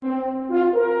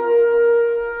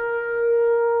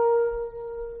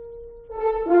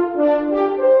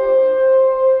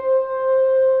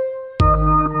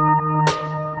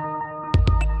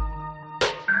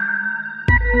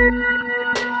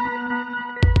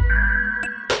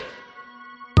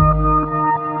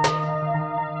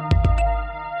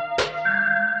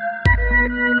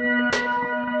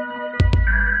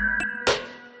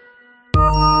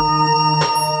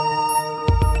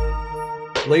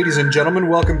Ladies and gentlemen,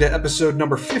 welcome to episode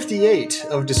number 58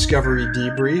 of Discovery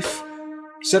Debrief,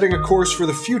 setting a course for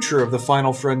the future of the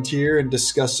Final Frontier and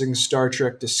discussing Star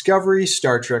Trek Discovery,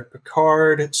 Star Trek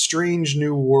Picard, Strange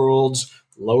New Worlds,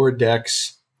 Lower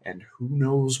Decks, and who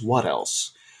knows what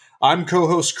else. I'm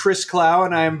co-host Chris Clow,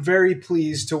 and I am very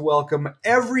pleased to welcome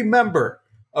every member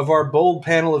of our bold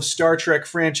panel of Star Trek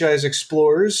franchise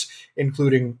explorers,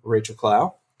 including Rachel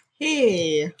Clow.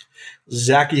 Hey.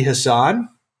 Zaki Hassan.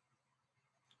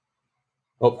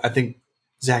 Oh, I think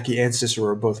Zaki and Cicero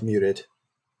are both muted.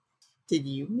 Did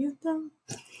you mute them?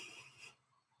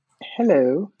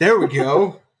 Hello. There we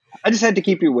go. I just had to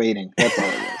keep you waiting. That's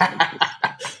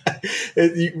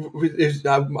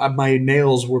all. My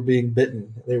nails were being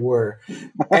bitten. They were.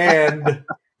 And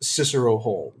Cicero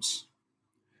Holmes.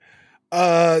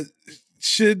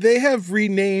 Should they have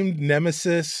renamed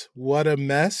Nemesis What a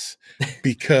Mess?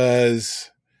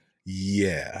 Because,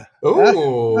 yeah.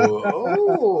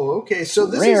 Oh, okay. So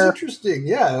this is interesting.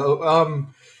 Yeah.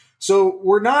 So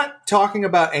we're not talking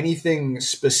about anything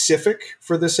specific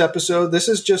for this episode. This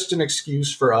is just an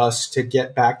excuse for us to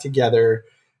get back together,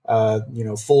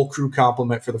 full crew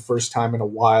complement for the first time in a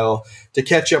while, to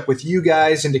catch up with you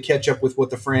guys and to catch up with what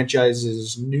the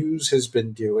franchise's news has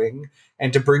been doing,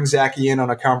 and to bring Zaki in on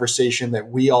a conversation that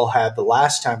we all had the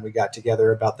last time we got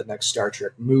together about the next Star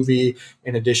Trek movie,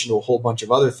 in addition to a whole bunch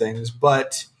of other things.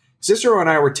 But Cicero and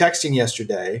I were texting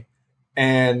yesterday,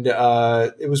 and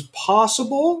it was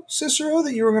possible, Cicero,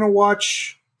 that you were going to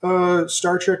watch a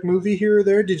Star Trek movie here or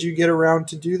there. Did you get around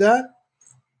to do that?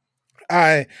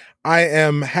 I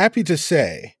am happy to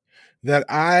say that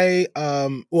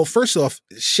first off,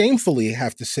 shamefully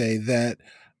have to say that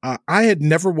I had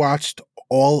never watched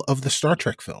all of the Star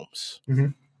Trek films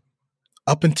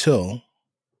up until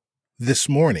this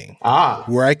morning,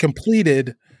 where I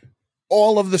completed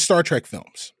all of the Star Trek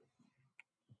films.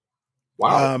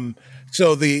 Wow.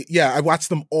 I watched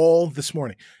them all this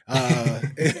morning,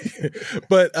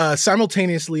 but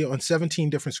simultaneously on 17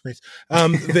 different screens.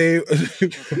 The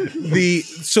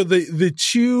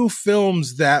two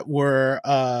films that were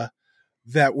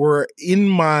in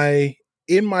my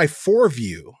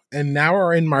foreview and now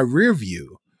are in my rear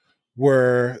view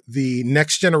were the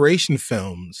Next Generation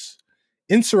films,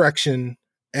 Insurrection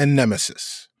and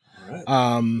Nemesis. All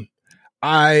right.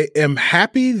 I am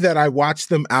happy that I watched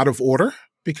them out of order,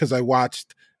 because I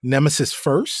watched Nemesis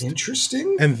first.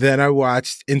 Interesting. And then I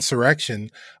watched Insurrection.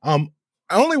 I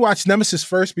only watched Nemesis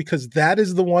first because that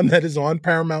is the one that is on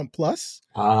Paramount Plus.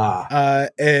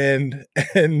 And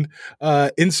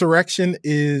Insurrection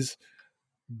is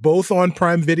both on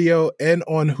Prime Video and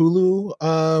on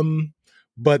Hulu,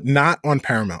 but not on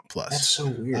Paramount Plus. That's so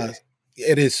weird.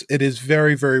 It is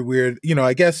very, very weird.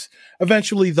 I guess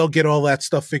eventually they'll get all that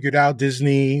stuff figured out.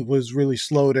 Disney was really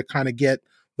slow to kind of get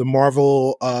the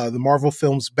Marvel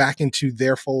films back into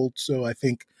their fold. So I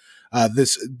think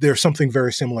there's something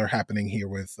very similar happening here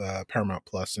with Paramount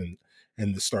Plus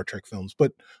and the Star Trek films.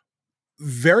 But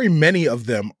very many of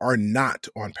them are not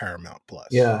on Paramount Plus.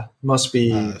 Yeah, must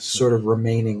be sort of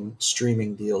remaining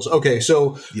streaming deals. Okay,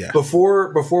 so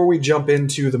before we jump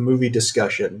into the movie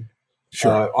discussion,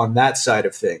 sure. On that side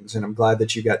of things, and I'm glad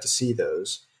that you got to see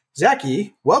those.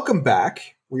 Zaki, welcome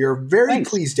back. We are very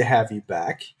pleased to have you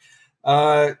back.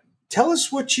 Tell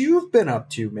us what you've been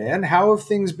up to, man. How have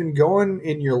things been going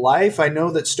in your life? I know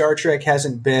that Star Trek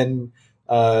hasn't been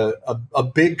a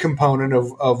big component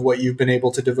of what you've been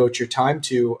able to devote your time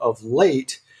to of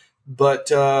late, but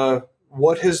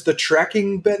what has the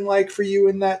trekking been like for you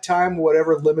in that time,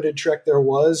 whatever limited trek there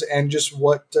was, and just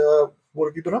what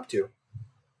have you been up to?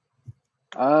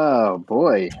 Oh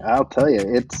boy, I'll tell you,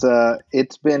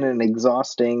 it's been an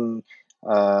exhausting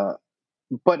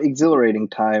but exhilarating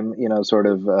time, sort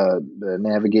of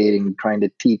navigating, trying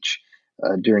to teach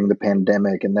during the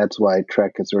pandemic, and that's why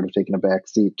Trek has sort of taken a back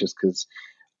seat, just because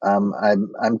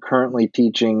I'm currently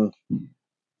teaching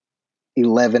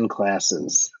 11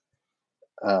 classes.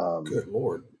 Good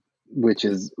Lord. Which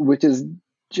is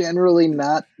generally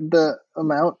not the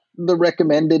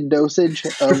recommended dosage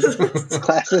of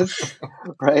classes,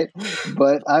 right?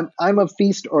 But I'm a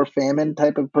feast or famine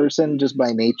type of person just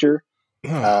by nature.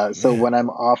 So when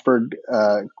I'm offered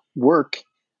work,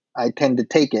 I tend to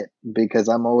take it, because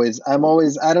I'm always I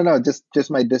don't know,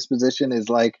 just my disposition is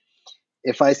like,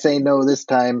 if I say no this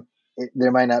time,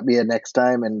 there might not be a next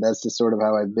time, and that's just sort of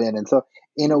how I've been. And so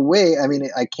in a way, I mean,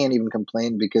 I can't even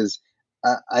complain, because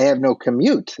I have no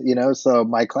commute, so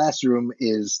my classroom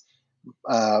is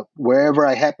wherever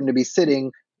I happen to be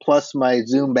sitting, plus my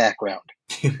Zoom background.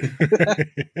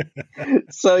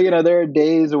 So, there are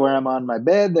days where I'm on my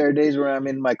bed. There are days where I'm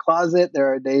in my closet.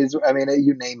 There are days,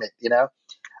 you name it,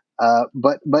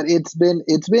 But it's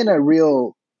been a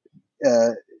real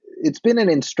it's been an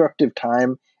instructive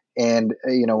time. And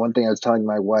one thing I was telling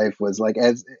my wife was like,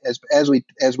 as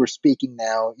we're speaking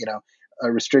now,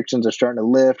 restrictions are starting to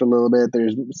lift a little bit.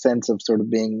 There's a sense of sort of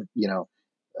being, uh,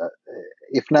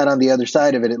 if not on the other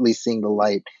side of it, at least seeing the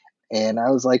light. And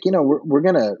I was like, we're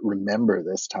gonna remember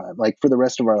this time, like for the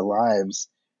rest of our lives.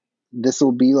 This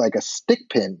will be like a stick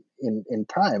pin in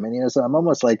time. And so I'm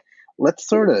almost like, let's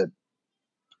sort of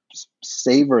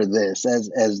savor this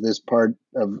as this part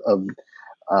of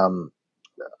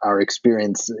our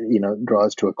experience,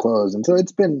 draws to a close. And so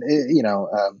it's been, it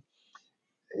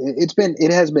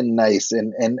has been nice,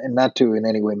 and not to in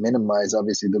any way minimize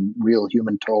obviously the real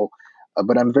human toll,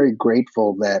 but I'm very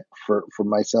grateful that for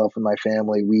myself and my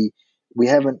family, we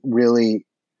haven't really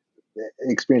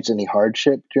experienced any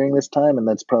hardship during this time, and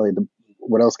that's probably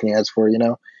what else can you ask for,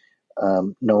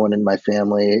 no one in my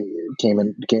family came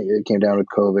down with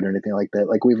COVID or anything like that.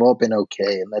 Like, we've all been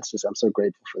okay, and I'm so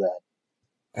grateful for that.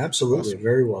 Absolutely.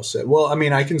 Very well said. Well, I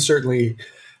mean, I can certainly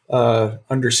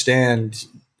understand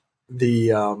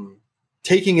the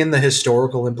taking in the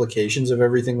historical implications of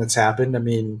everything that's happened. I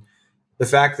mean, the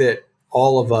fact that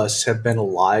all of us have been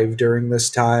alive during this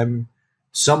time,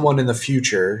 someone in the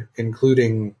future,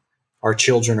 including our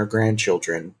children or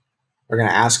grandchildren, are going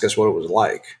to ask us what it was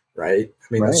like, right? I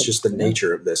mean, that's just the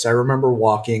nature of this. I remember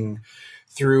walking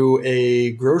through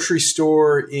a grocery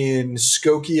store in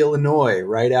Skokie, Illinois,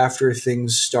 right after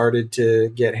things started to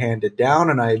get handed down,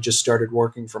 and I had just started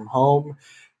working from home,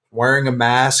 wearing a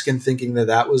mask and thinking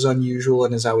that was unusual.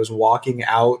 And as I was walking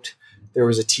out, there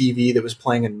was a TV that was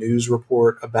playing a news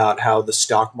report about how the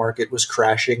stock market was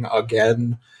crashing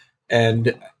again.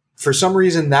 And for some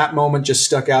reason, that moment just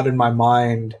stuck out in my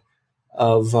mind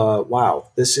of, wow,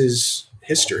 this is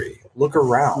history. Look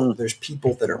around. There's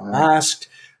people that are masked.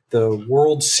 The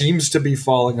world seems to be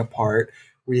falling apart.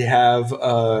 We have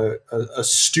a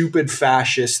stupid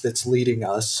fascist that's leading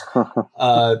us.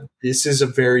 This is a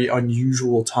very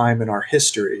unusual time in our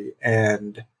history,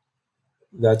 and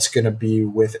that's going to be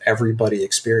with everybody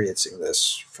experiencing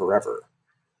this forever.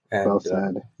 And, well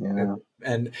said. Yeah.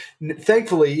 And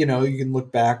thankfully, you can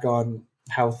look back on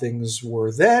how things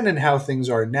were then and how things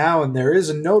are now, and there is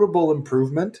a notable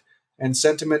improvement. And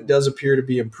sentiment does appear to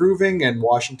be improving, and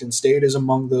Washington State is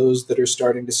among those that are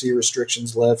starting to see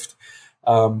restrictions lift.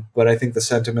 But I think the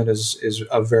sentiment is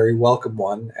a very welcome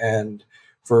one. And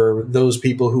for those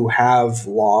people who have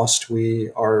lost,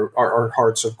 our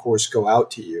hearts, of course, go out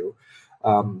to you.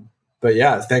 But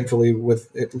yeah, thankfully,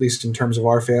 at least in terms of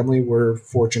our family, we're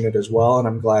fortunate as well. And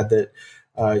I'm glad that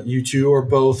you two are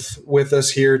both with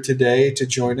us here today to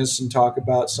join us and talk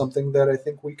about something that I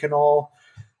think we can all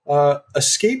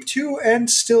escape to and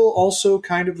still also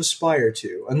kind of aspire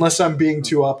to, unless I'm being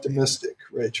too optimistic,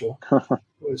 Rachel.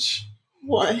 Which,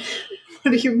 what?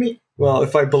 What do you mean? Well,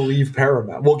 if I believe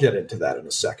Paramount, we'll get into that in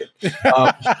a second. You're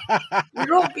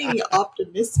not being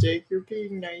optimistic. You're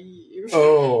being naive.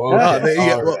 Oh,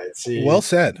 okay. Right. See, well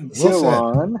said.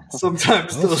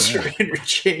 Sometimes those are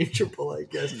interchangeable, I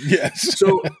guess. Yes.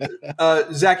 So,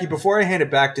 Zachy, before I hand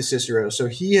it back to Cicero, so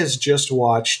he has just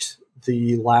watched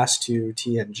the last two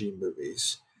TNG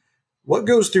movies. What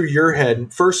goes through your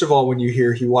head, first of all, when you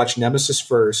hear he watched Nemesis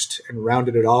first and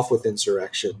rounded it off with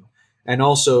Insurrection? And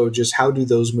also, just how do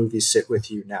those movies sit with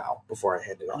you now, before I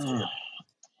hand it off to him?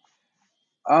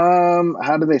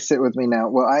 How do they sit with me now?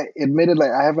 Well, I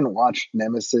haven't watched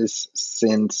Nemesis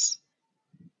since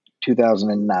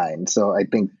 2009, so I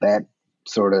think that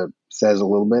sort of says a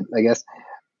little bit, I guess.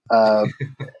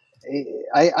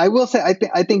 I will say, I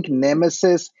think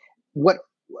Nemesis.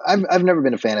 I've never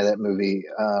been a fan of that movie,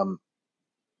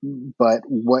 but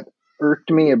what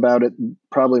irked me about it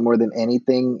probably more than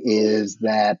anything is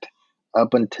that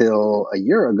up until a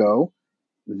year ago,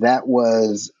 that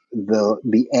was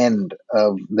the end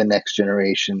of the Next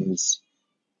Generation's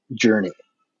journey.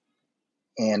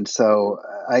 And so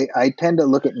I tend to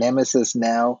look at Nemesis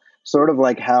now sort of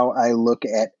like how I look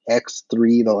at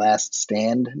X3 The Last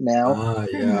Stand now.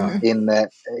 Yeah. In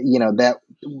that, that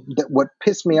what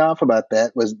pissed me off about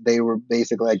that was they were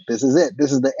basically like, this is it,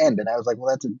 this is the end. And I was like,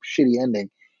 well, that's a shitty ending.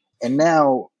 And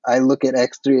now I look at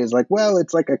X3 as like, well,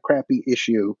 it's like a crappy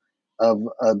issue of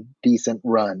a decent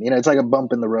run. It's like a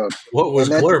bump in the road. What was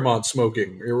Claremont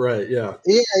smoking? You're right. Yeah.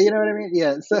 Yeah. You know what I mean?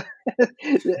 Yeah. So,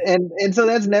 and so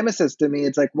that's Nemesis to me.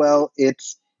 It's like, well,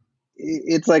 it's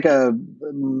like a,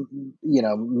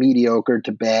 mediocre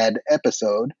to bad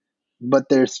episode, but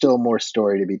there's still more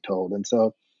story to be told. And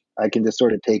so I can just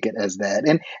sort of take it as that.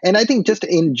 And I think just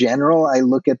in general, I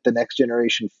look at the Next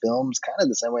Generation films kind of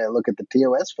the same way I look at the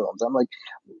TOS films. I'm like,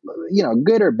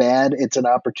 good or bad, it's an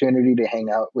opportunity to hang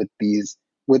out with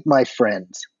my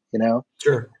friends,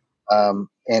 Sure. And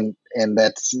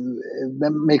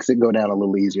that makes it go down a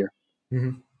little easier.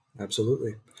 Mm-hmm.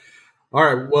 Absolutely. All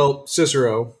right. Well,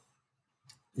 Cicero,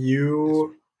 did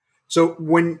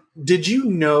you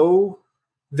know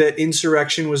that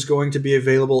Insurrection was going to be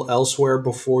available elsewhere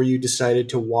before you decided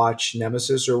to watch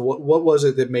Nemesis, or what was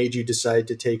it that made you decide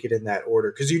to take it in that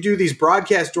order? Because you do these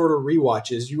broadcast order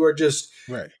rewatches. You are just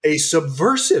a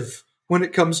subversive when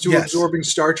it comes to absorbing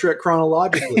Star Trek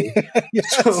chronologically.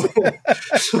 So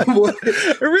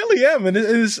I really am, and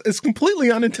it's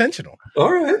completely unintentional.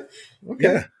 All right.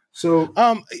 Okay. Yeah. So,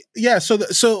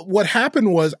 So what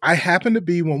happened was I happened to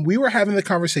be, when we were having the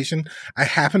conversation, I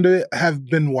happened to have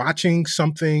been watching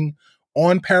something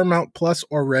on Paramount Plus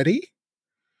already.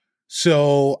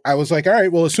 So I was like, all right,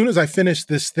 well, as soon as I finish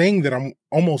this thing that I'm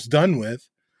almost done with,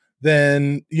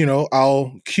 then,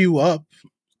 I'll queue up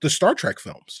the Star Trek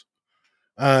films.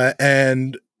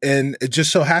 And it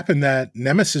just so happened that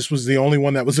Nemesis was the only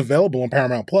one that was available on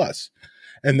Paramount Plus.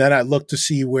 And then I looked to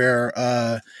see where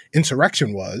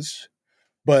Insurrection was,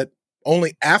 but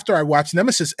only after I watched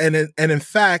Nemesis. And in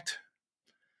fact,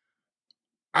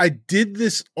 I did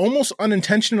this almost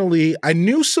unintentionally. I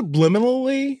knew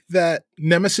subliminally that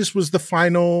Nemesis was the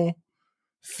final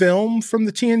film from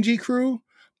the TNG crew,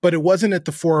 but it wasn't at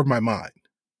the fore of my mind.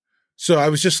 So I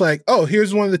was just like, oh,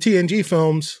 here's one of the TNG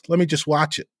films. Let me just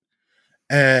watch it.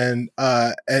 And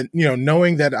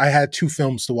knowing that I had 2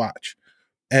 films to watch.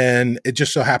 And it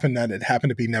just so happened that it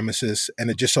happened to be Nemesis, and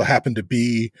it just so happened to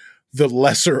be the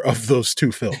lesser of those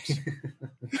 2 films.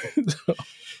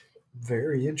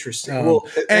 Very interesting.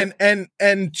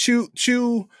 And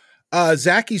to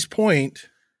Zaki's point,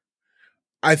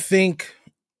 I think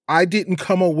I didn't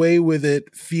come away with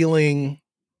it feeling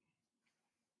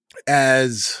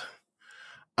as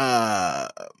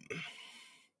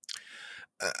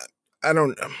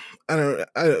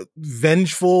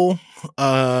vengeful,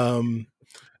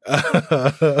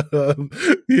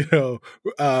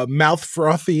 mouth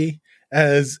frothy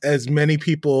as many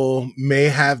people may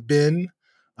have been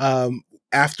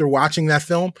after watching that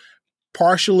film,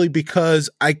 partially because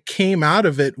I came out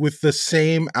of it with the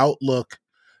same outlook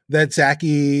that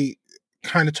Zaki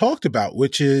kind of talked about,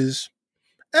 which is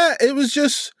it was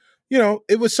just,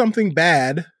 it was something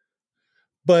bad,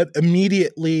 but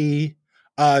immediately,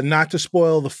 not to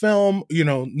spoil the film,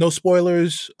 no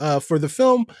spoilers for the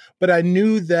film, but I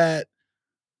knew that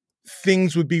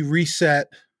things would be reset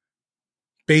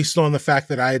based on the fact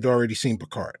that I had already seen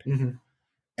Picard. Mm-hmm.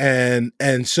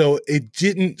 And so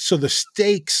so the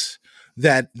stakes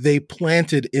that they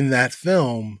planted in that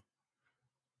film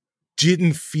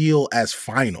didn't feel as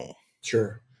final.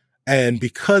 Sure. And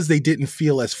because they didn't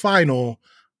feel as final,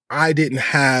 I didn't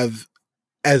have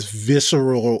as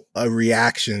visceral a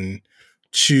reaction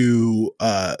to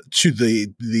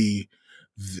the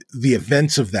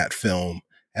events of that film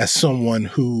as someone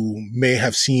who may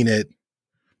have seen it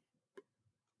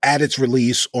at its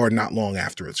release or not long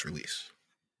after its release.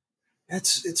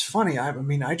 It's funny. I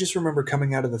mean, I just remember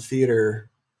coming out of the theater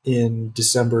in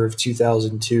December of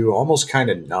 2002, almost kind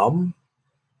of numb,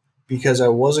 because I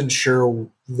wasn't sure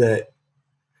that,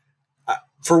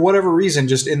 for whatever reason,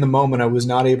 just in the moment, I was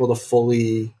not able to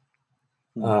fully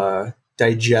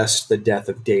digest the death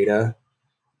of Data.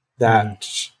 That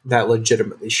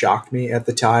legitimately shocked me at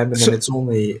the time. And then it's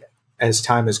only as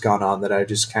time has gone on that I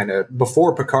just kind of,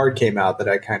 before Picard came out, that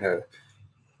I kind of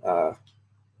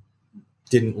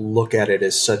didn't look at it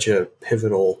as such a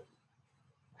pivotal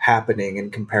happening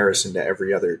in comparison to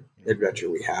every other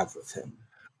adventure we have with him.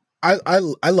 I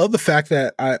love the fact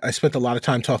that I spent a lot of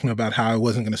time talking about how I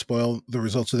wasn't going to spoil the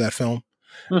results of that film.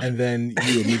 And then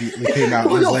you immediately came out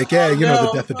and was like, yeah,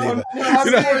 the death of Data.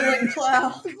 The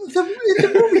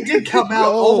movie did come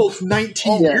out almost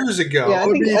 19 years ago. Yeah, I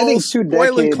think 2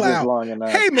 decades is long enough.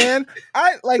 Hey, man,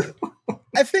 I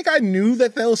think I knew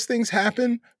that those things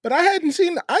happened, but I didn't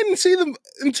see them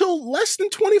until less than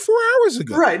 24 hours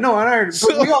ago. Right. No,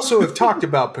 but we also have talked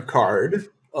about Picard.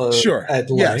 Sure. At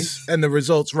length. Yes, and the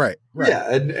results, right.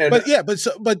 Yeah, the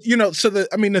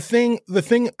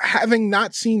thing, having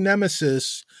not seen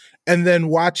Nemesis and then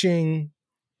watching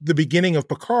the beginning of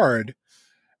Picard,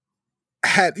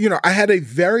 I had a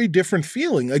very different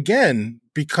feeling. Again,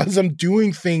 because I'm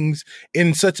doing things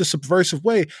in such a subversive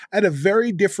way, I had a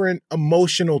very different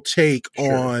emotional take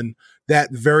on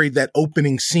that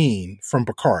opening scene from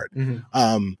Picard.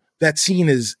 Mm-hmm. That scene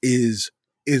is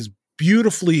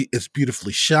beautifully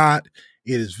shot.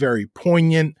 It is very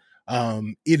poignant.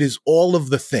 It is all of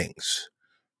the things,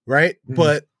 right? Mhm.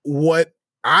 But what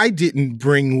I didn't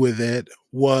bring with it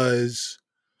was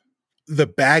the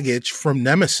baggage from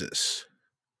Nemesis,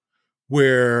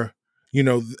 where, you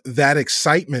know, that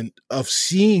excitement of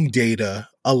seeing Data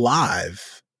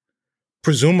alive,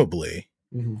 presumably,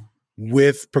 Mhm.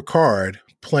 with Picard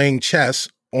playing chess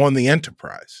on the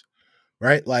Enterprise,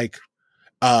 right? Like,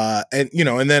 and you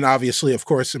know, and then obviously, of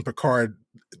course, in Picard,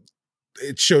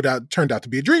 it turned out to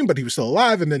be a dream, but he was still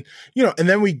alive. And then, you know, and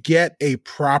then we get a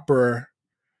proper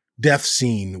death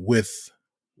scene with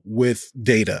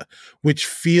Data, which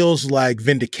feels like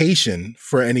vindication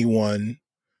for anyone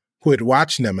who had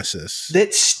watched Nemesis.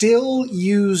 That still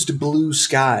used blue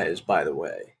skies, by the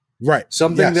way. Right.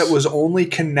 Something Yes. that was only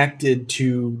connected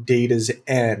to Data's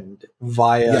end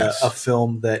via Yes. a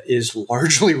film that is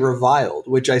largely reviled,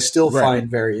 which I still Right. find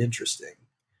very interesting.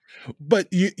 But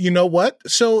you know what?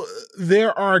 So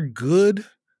there are good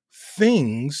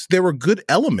things. There were good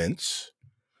elements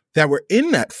that were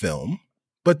in that film,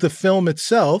 but the film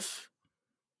itself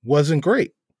wasn't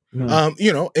great.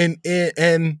 You know,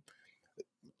 and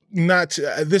not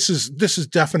this is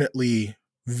definitely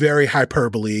very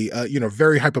hyperbole, you know,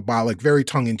 very hyperbolic, very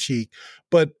tongue in cheek,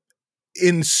 but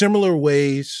in similar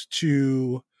ways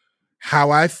to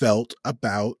how I felt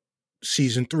about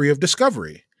season 3 of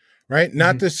Discovery, right?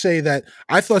 Not to say that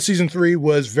I thought season 3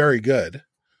 was very good,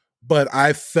 but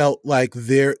I felt like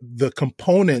the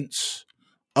components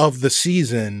of the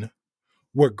season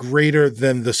were greater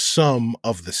than the sum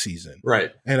of the season.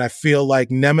 Right. And I feel like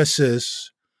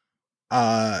Nemesis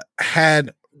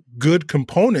had good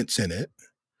components in it,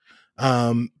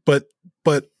 but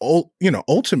you know,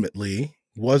 ultimately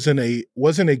wasn't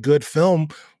a good film.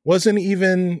 Wasn't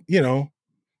even, you know,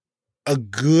 a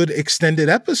good extended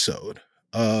episode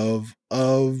of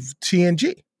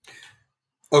TNG.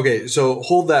 Okay, so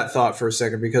hold that thought for a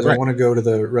second because I Right. want to go to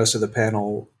the rest of the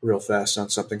panel real fast on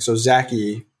something. So,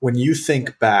 Zachy, when you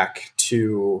think back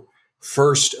to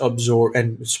first absorb,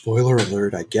 and spoiler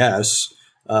alert, I guess,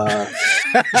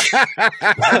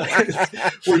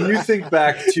 when you think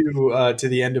back to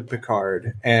the end of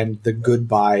Picard and the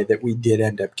goodbye that we did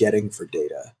end up getting for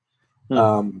Data,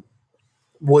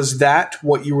 was that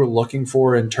what you were looking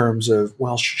for in terms of,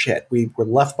 well, shit, we were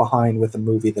left behind with a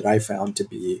movie that I found to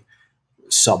be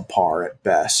subpar at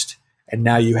best, and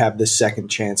now you have this second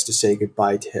chance to say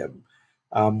goodbye to him.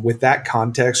 With that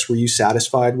context, were you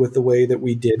satisfied with the way that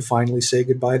we did finally say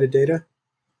goodbye to Data?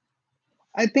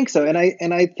 I think so, and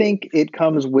I think it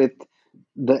comes with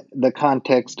the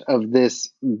context of this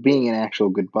being an actual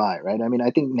goodbye, right? I mean, I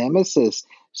think Nemesis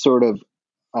sort of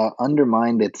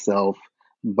undermined itself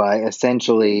by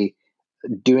essentially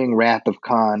doing Wrath of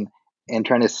Khan and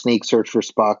trying to sneak Search for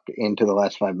Spock into the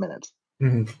last 5 minutes.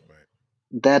 Mm-hmm.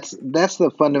 That's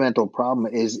the fundamental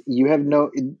problem. Is you have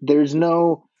there's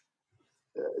no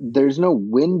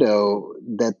window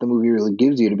that the movie really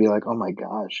gives you to be like, oh my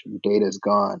gosh, Data's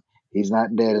gone. He's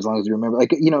not dead as long as you remember.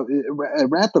 Like, you know,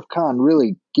 Wrath of Khan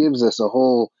really gives us a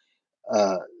whole,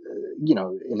 you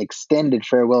know, an extended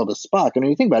farewell to Spock. And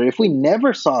when you think about it, if we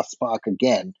never saw Spock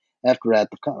again after Wrath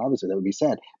of Khan, obviously that would be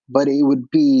sad, but it would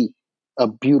be a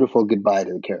beautiful goodbye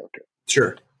to the character.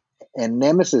 Sure. And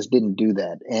Nemesis didn't do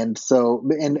that. And so,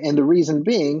 and the reason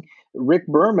being, Rick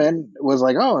Berman was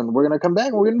like, oh, and we're going to come back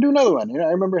and we're going to do another one. You know,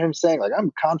 I remember him saying, like,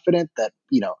 I'm confident that,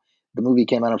 you know, the movie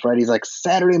came out on Friday. He's like,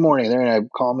 Saturday morning, they're going to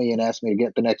call me and ask me to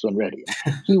get the next one ready.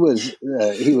 He was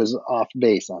off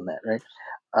base on that, right?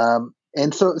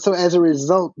 And so as a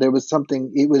result, there was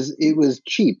something. It was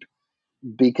cheap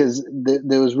because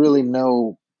there was really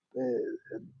no.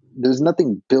 There's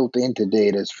nothing built into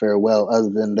Data's farewell other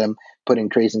than them putting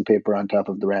tracing paper on top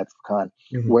of the Wrath of Khan.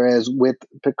 Mm-hmm. Whereas with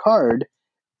Picard,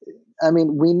 I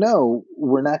mean, we know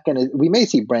we're not going to. We may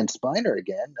see Brent Spiner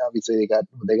again. Obviously, they got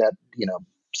you know,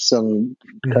 some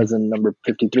cousin number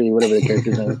 53, whatever the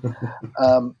character's name is.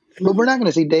 But we're not going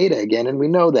to see Data again, and we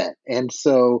know that. And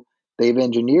so they've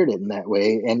engineered it in that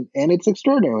way, and it's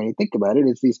extraordinary when you think about it.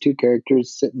 It's these two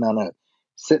characters sitting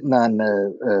on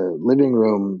living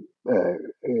room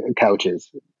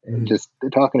couches, just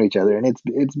talking to each other, and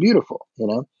it's beautiful, you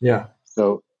know. Yeah.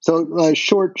 So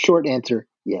short answer,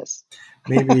 yes.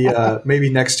 Maybe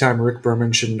next time Rick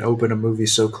Berman shouldn't open a movie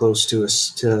so close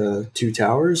to Two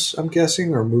Towers, I'm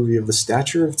guessing, or a movie of the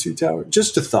stature of Two Towers.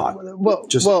 Just a thought.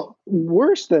 Well,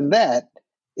 worse than that,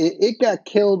 it got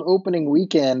killed opening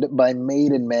weekend by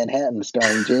Made in Manhattan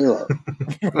starring J-Lo.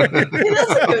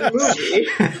 That's a good movie.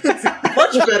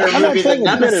 Much better I'm not movie saying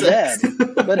than it's Nemesis. good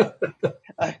or bad, but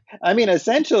I mean,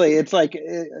 essentially, it's like,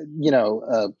 you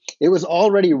know, it was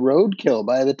already roadkill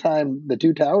by the time the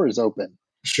Two Towers opened.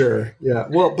 Sure. Yeah.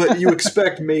 Well, but you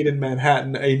expect Made in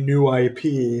Manhattan, a new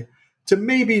IP, to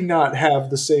maybe not have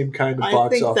the same kind of I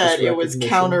box think office that it was recognition.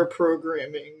 counter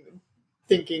programming,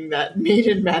 thinking that Made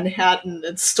in Manhattan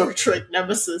and Star Trek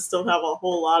Nemesis don't have a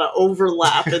whole lot of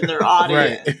overlap in their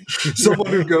audience. Right. Someone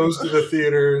who goes to the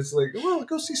theater is like, well,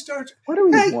 go see Star Trek. What do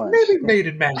we Hey, watch? maybe Made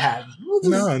in Manhattan. We'll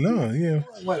just- No, yeah.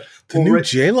 What? The Well, new Ra-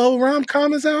 J-Lo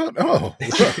rom-com is out? Oh.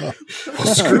 well,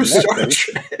 screw Star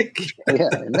Trek.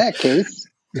 Yeah, in that case,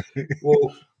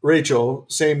 Well, Rachel,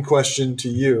 same question to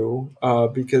you,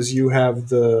 because you have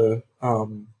the.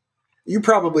 You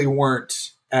probably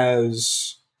weren't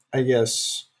as, I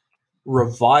guess,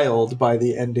 reviled by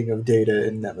the ending of Data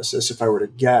in Nemesis, if I were to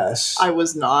guess. I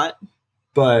was not.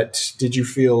 But did you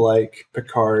feel like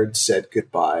Picard said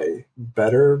goodbye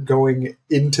better going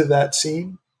into that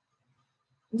scene?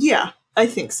 Yeah, I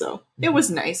think so. It was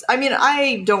nice. I mean,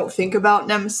 I don't think about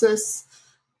Nemesis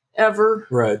ever.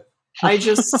 Right. I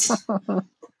just,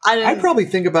 I didn't. I probably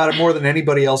think about it more than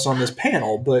anybody else on this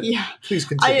panel, but Yeah. please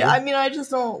continue. I mean, I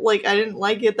just don't I didn't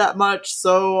like it that much,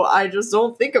 so I just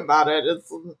don't think about it.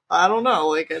 It's, I don't know,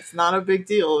 like, it's not a big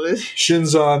deal.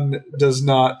 Shinzon does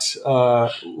not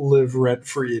live rent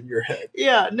free in your head.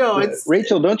 Yeah, no, it's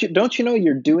Rachel, don't you know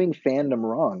you're doing fandom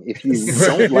wrong? If you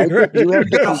don't like it, you have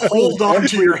to complain Hold on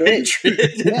to your every day. hatred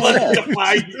and Yeah. let it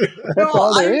define you. That's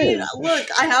all I there mean, is. look,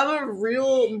 I have a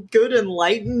real good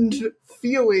enlightened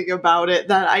feeling about it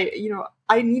that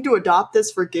I need to adopt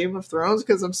this for Game of Thrones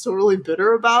because I'm totally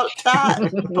bitter about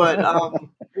that. But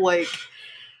like,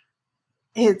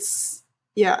 it's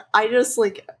I just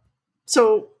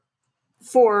so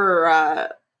for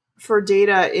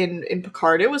Data in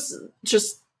Picard, it was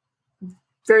just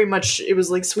very much, it was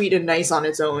like sweet and nice on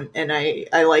its own, and I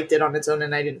liked it on its own,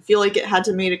 and I didn't feel like it had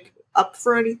to make it up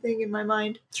for anything in my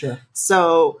mind. Sure.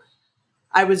 So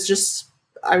I was just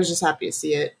happy to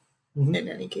see it Mhm. in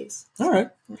any case. All right.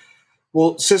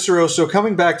 Well, Cicero, so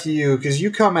coming back to you, because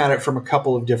you come at it from a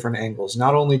couple of different angles.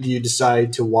 Not only do you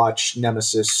decide to watch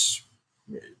Nemesis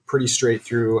pretty straight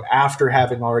through after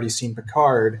having already seen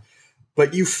Picard,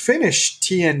 but you finished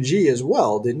TNG as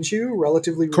well, didn't you?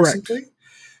 Relatively Correct. recently?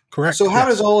 Correct. So how yes.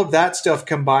 does all of that stuff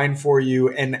combine for you?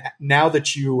 And now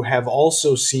that you have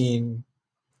also seen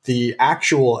the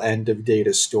actual end of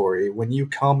Data's story, when you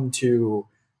come to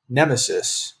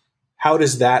Nemesis, how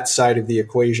does that side of the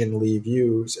equation leave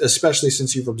you, especially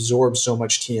since you've absorbed so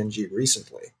much TNG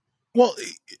recently? Well,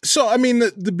 so I mean,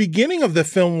 the beginning of the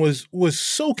film was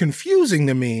so confusing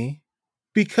to me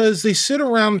because they sit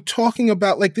around talking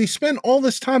about, like, they spend all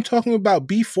this time talking about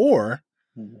B4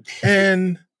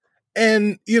 and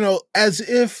as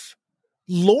if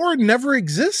lore never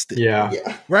existed. Yeah.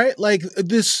 Yeah. Right? Like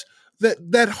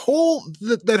that whole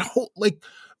like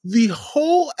the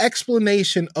whole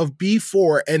explanation of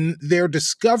B4 and their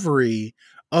discovery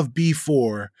of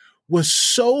B4 was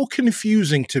so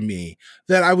confusing to me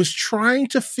that I was trying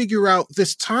to figure out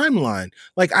this timeline.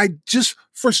 Like, I just,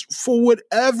 for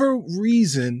whatever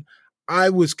reason, I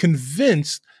was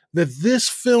convinced that this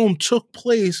film took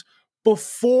place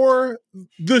before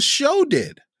the show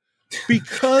did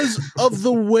because of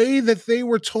the way that they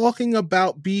were talking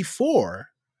about B4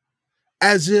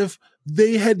 as if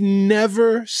they had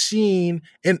never seen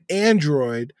an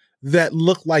android that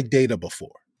looked like Data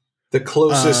before. The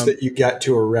closest that you get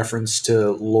to a reference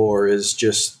to lore is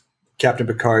just Captain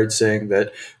Picard saying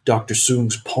that Dr.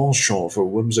 Soong's penchant for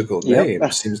whimsical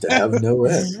names seems to have no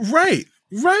end. Right.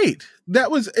 That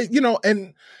was,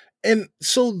 and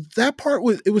so that part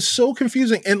was so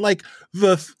confusing. And like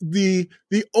the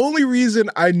only reason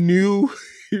I knew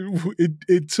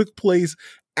it took place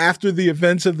after the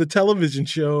events of the television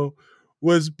show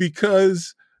was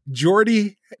because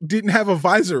Geordi didn't have a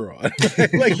visor on.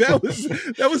 Like that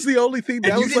was the only thing.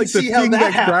 That was like the thing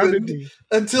that grounded me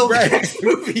until the next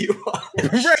movie you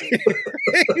watched.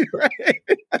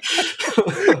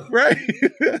 Right.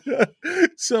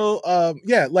 So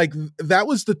like that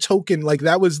was the token. Like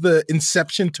that was the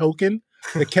Inception token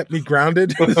that kept me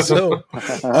grounded. So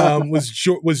was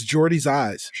Geordi's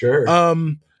eyes. Sure.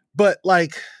 But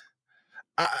like.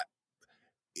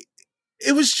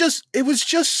 It was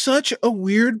just such a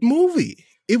weird movie.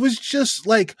 It was just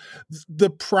like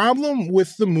the problem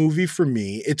with the movie for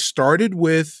me. It started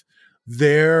with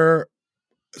their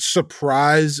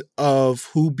surprise of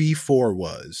who B4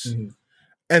 was. Mm-hmm.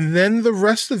 And then the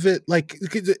rest of it, like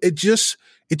it just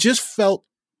felt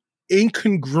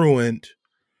incongruent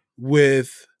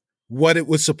with what it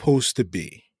was supposed to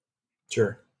be.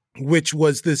 Sure. Which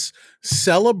was this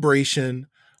celebration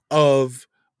of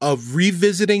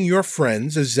revisiting your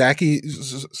friends, as Zachy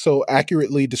so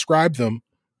accurately described them,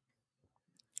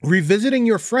 revisiting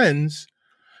your friends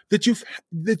that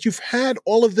you've had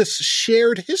all of this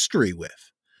shared history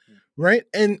with, right?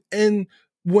 And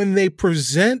when they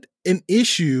present an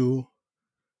issue,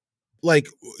 like,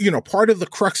 you know, part of the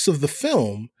crux of the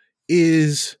film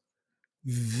is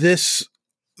this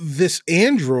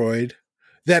android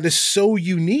that is so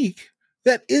unique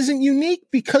that isn't unique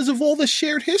because of all the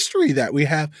shared history that we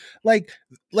have. Like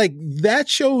that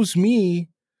shows me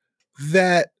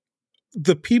that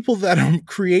the people that are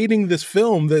creating this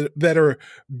film, that are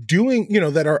doing, you know,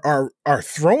 that are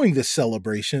throwing this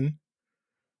celebration,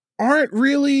 aren't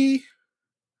really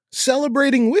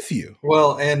celebrating with you.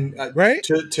 Well, and right?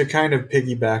 To kind of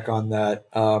piggyback on that,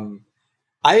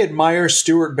 I admire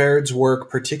Stuart Baird's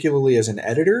work, particularly as an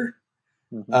editor.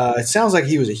 It sounds like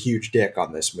he was a huge dick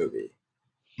on this movie.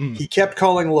 He kept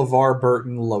calling LeVar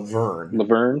Burton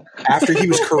Laverne after he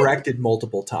was corrected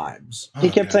multiple times. He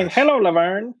kept saying, "Hello,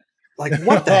 Laverne." Like,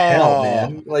 what the hell,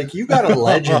 man? Like, you got a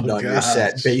legend on your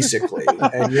set, basically,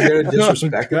 and you're going to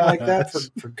disrespect him like that,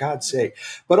 for God's sake.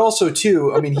 But also,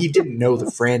 too, I mean, he didn't know the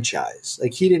franchise.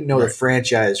 Like, he didn't know the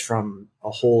franchise from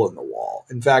a hole in the wall.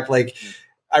 In fact, like,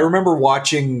 I remember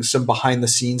watching some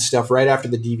behind-the-scenes stuff right after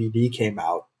the DVD came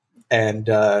out, and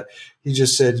he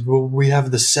just said, well, we have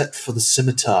the set for the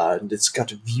scimitar, and it's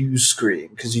got a view screen,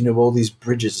 because, you know, all these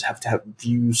bridges have to have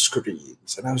view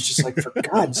screens. And I was just like, for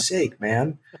God's sake,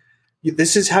 man.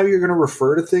 This is how you're going to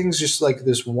refer to things, just like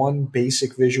this one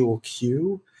basic visual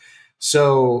cue.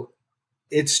 So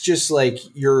it's just like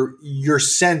your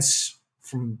sense,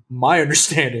 from my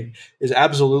understanding, is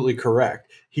absolutely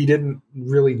correct. He didn't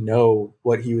really know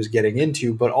what he was getting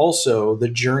into, but also the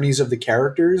journeys of the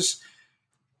characters,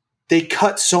 they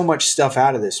cut so much stuff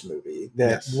out of this movie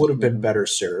that would have been better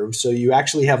served. So you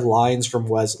actually have lines from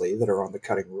Wesley that are on the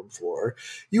cutting room floor.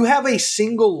 You have a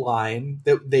single line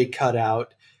that they cut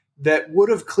out that would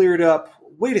have cleared up,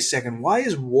 wait a second, why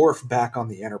is Worf back on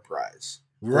the Enterprise?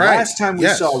 Right. The last time we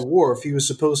saw Worf, he was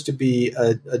supposed to be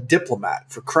a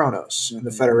diplomat for Kronos and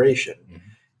the Federation.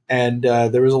 And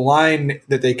there was a line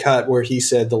that they cut where he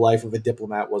said the life of a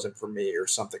diplomat wasn't for me, or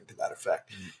something to that effect.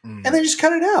 And they just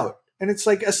cut it out. And it's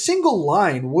like a single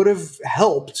line would have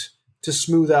helped to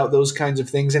smooth out those kinds of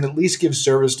things and at least give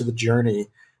service to the journey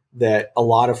that a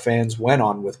lot of fans went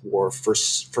on with Worf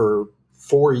for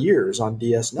 4 years on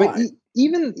DS9. But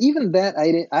even that,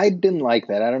 I didn't like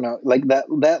that. I don't know. Like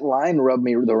that line rubbed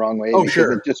me the wrong way. Oh, because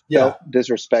sure. It just felt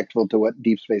disrespectful to what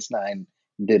Deep Space Nine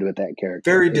did with that character.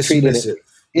 Very dismissive.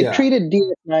 It treated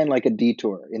DS9 like a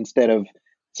detour instead of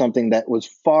something that was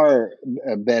far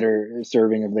better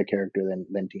serving of the character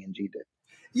than TNG did.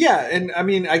 Yeah, and I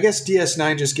mean, I guess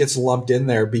DS9 just gets lumped in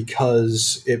there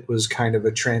because it was kind of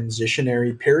a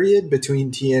transitionary period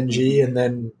between TNG and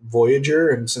then Voyager,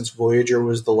 and since Voyager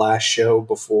was the last show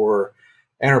before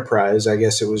Enterprise, I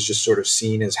guess it was just sort of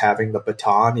seen as having the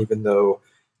baton, even though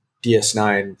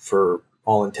DS9, for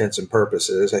all intents and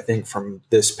purposes, I think from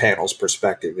this panel's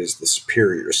perspective, is the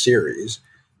superior series.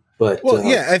 But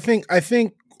I think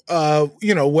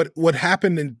you know, what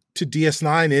happened to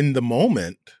DS9 in the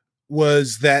moment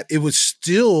was that it was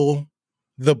still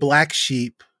the black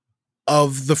sheep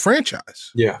of the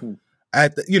franchise. Yeah.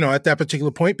 At that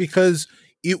particular point, because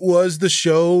it was the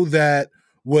show that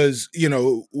was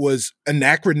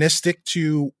anachronistic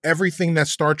to everything that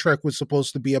Star Trek was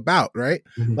supposed to be about, right?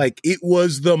 Mm-hmm. Like, it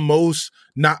was the most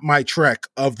not my Trek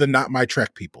of the not my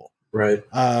Trek people. Right.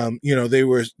 They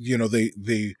were,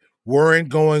 they weren't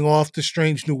going off to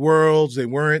Strange New Worlds. They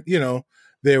weren't,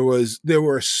 there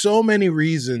were so many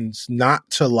reasons not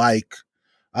to like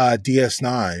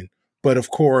DS9, but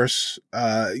of course,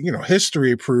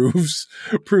 history proves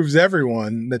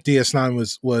everyone that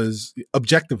DS9 was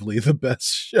objectively the best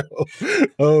show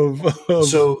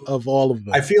of all of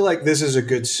them. I feel like this is a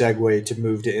good segue to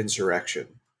move to Insurrection,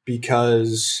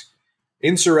 because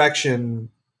Insurrection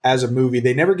as a movie,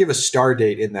 they never give a star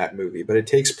date in that movie, but it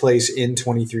takes place in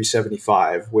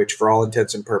 2375, which for all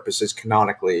intents and purposes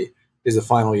canonically is the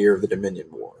final year of the Dominion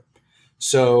War.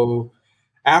 So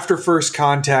after First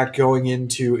Contact going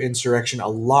into Insurrection, a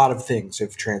lot of things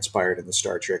have transpired in the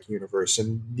Star Trek universe,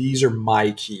 and these are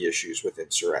my key issues with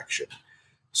Insurrection.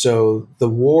 So the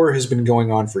war has been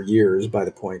going on for years by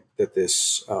the point that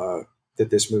this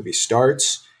movie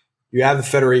starts. You have the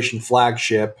Federation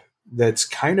flagship that's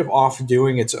kind of off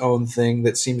doing its own thing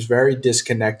that seems very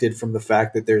disconnected from the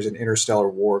fact that there's an interstellar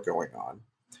war going on.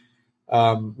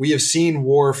 We have seen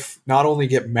Worf not only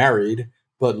get married,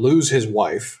 but lose his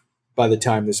wife by the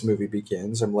time this movie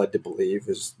begins, I'm led to believe,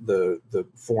 is the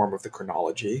form of the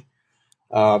chronology.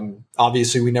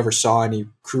 Obviously, we never saw any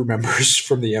crew members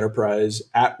from the Enterprise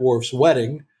at Worf's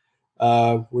wedding,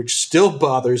 which still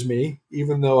bothers me,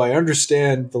 even though I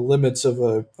understand the limits of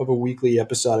a weekly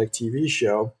episodic TV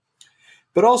show.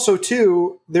 But also,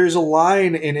 too, there's a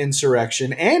line in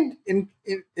Insurrection and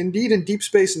indeed in Deep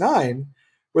Space Nine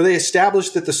where they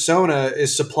establish that the Sona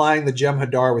is supplying the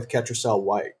Jem'Hadar with Ketracel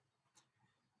White.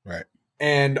 Right.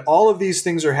 And all of these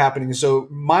things are happening. So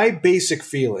my basic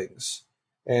feelings,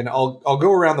 and I'll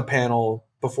go around the panel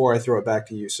before I throw it back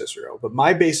to you, Cicero, but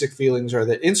my basic feelings are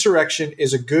that Insurrection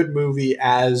is a good movie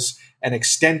as an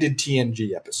extended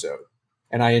TNG episode.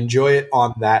 And I enjoy it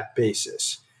on that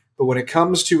basis. But when it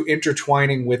comes to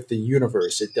intertwining with the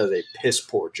universe, it does a piss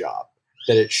poor job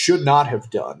that it should not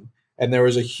have done. And there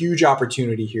is a huge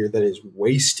opportunity here that is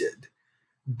wasted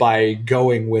by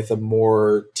going with a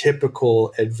more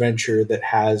typical adventure that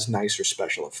has nicer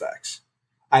special effects.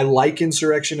 I like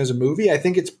Insurrection as a movie. I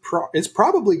think it's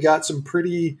probably got some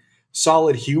pretty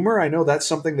solid humor. I know that's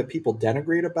something that people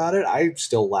denigrate about it. I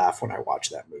still laugh when I watch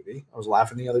that movie. I was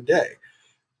laughing the other day.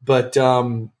 But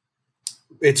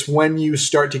it's when you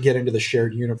start to get into the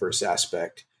shared universe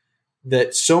aspect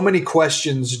that so many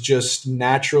questions just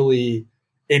naturally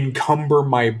encumber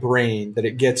my brain that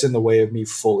it gets in the way of me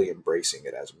fully embracing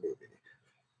it as a movie.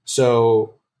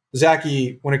 So,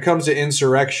 Zachy, when it comes to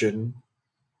Insurrection,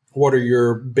 what are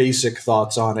your basic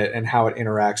thoughts on it and how it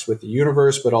interacts with the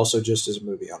universe, but also just as a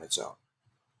movie on its own?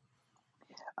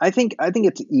 I think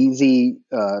it's easy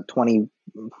 20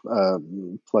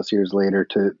 plus years later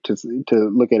to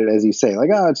look at it as you say, like,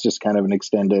 oh, it's just kind of an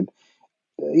extended,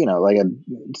 like a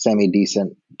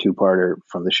semi-decent two-parter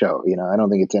from the show. I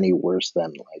don't think it's any worse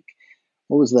than, like,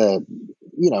 what was the,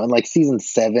 in like season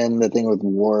 7, the thing with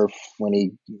Worf when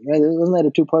he, wasn't that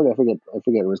a two-parter? I forget what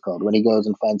it was called, when he goes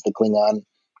and finds the Klingon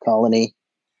colony.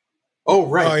 Oh,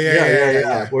 right. Oh,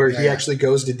 yeah. Where he actually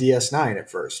goes to DS9 at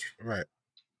first. Right.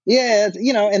 Yeah,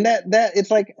 and that it's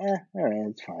like, all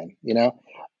right, it's fine,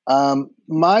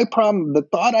 My problem, the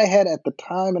thought I had at the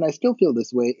time, and I still feel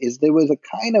this way, is there was a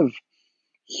kind of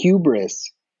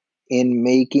hubris in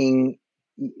making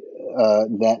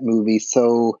that movie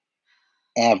so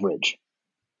average.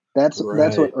 That's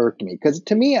what irked me. Because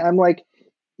to me, I'm like,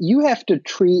 you have to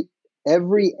treat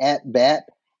every at-bat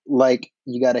like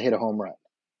you got to hit a home run,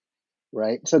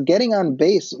 right? So getting on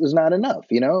base was not enough,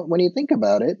 when you think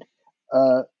about it.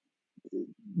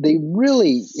 They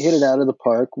really hit it out of the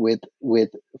park with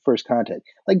First Contact.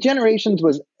 Like Generations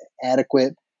was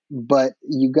adequate, but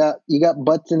you got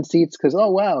butts in seats because, oh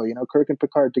wow, Kirk and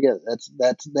Picard together.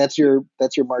 That's your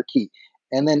marquee.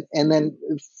 And then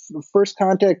First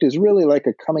Contact is really like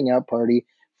a coming out party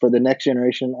for the next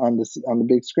generation on the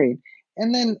big screen.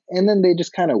 And then they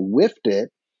just kind of whiffed it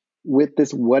with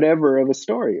this whatever of a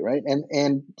story, right?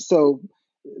 And so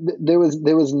there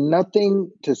was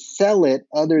nothing to sell it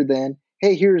other than,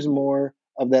 hey, here's more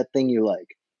of that thing you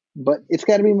like. But it's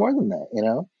got to be more than that,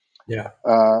 Yeah.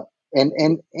 In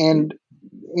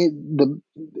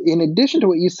addition to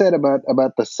what you said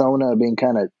about the Sona being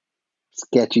kind of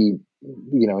sketchy,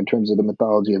 in terms of the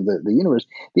mythology of the universe,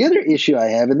 the other issue I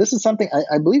have, and this is something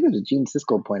I believe it was Gene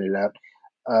Siskel pointed out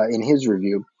in his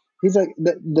review, he's like,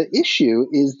 the issue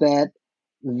is that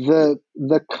the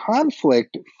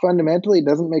conflict fundamentally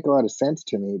doesn't make a lot of sense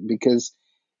to me, because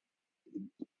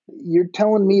you're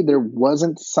telling me there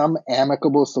wasn't some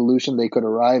amicable solution they could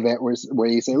arrive at where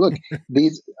you say, look,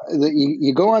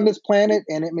 you go on this planet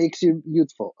and it makes you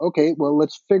youthful. Okay, well,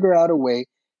 let's figure out a way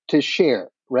to share,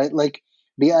 right? Like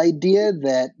the idea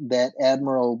that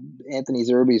Admiral Anthony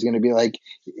Zerbe is going to be like,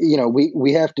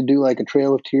 we have to do like a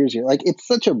Trail of Tears here. Like, it's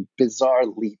such a bizarre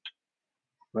leap,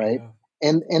 right?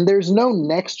 Yeah. And there's no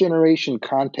next generation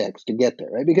context to get there,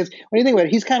 right? Because when you think about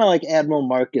it, he's kind of like Admiral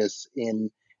Marcus into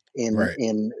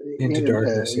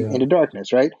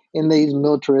darkness, right? In these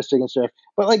militaristic and stuff.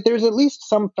 But like, there's at least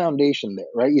some foundation there,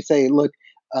 right? You say, look,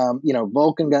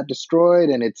 Vulcan got destroyed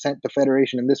and it sent the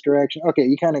Federation in this direction. Okay,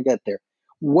 you kind of get there.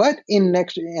 What in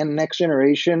next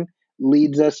generation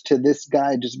leads us to this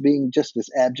guy just being just this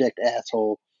abject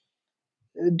asshole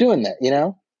doing that,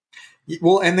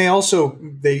 Well, and they also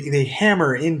they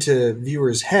hammer into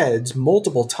viewers' heads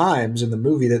multiple times in the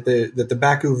movie that the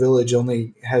Baku village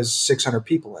only has 600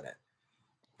 people in it,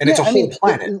 and it's a whole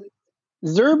planet.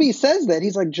 Zerbe says that,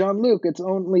 he's like, Jean-Luc, it's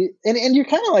only, and you're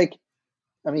kind of like,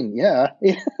 I mean, yeah,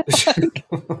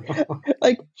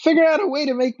 like figure out a way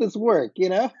to make this work,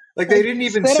 Like they didn't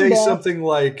even say something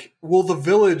like, well, the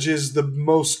village is the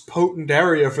most potent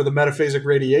area for the metaphasic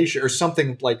radiation or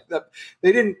something like that.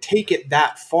 They didn't take it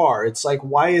that far. It's like,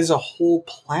 why is a whole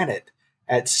planet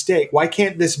at stake? Why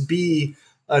can't this be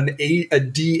a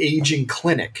de-aging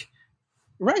clinic?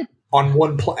 Right. On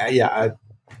one planet? Yeah,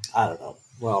 I don't know.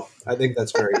 Well, I think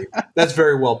that's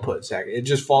very well put, Zach. It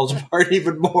just falls apart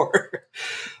even more.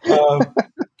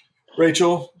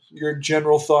 Rachel, your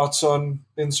general thoughts on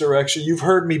Insurrection? You've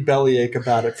heard me bellyache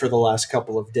about it for the last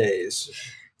couple of days.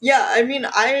 Yeah, I mean,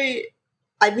 I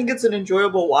think it's an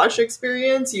enjoyable watch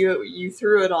experience. You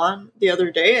threw it on the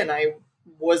other day, and I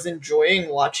was enjoying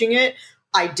watching it.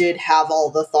 I did have all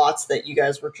the thoughts that you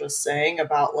guys were just saying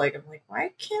about, like, I'm like,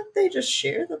 why can't they just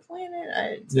share the planet?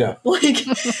 I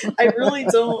really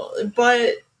don't.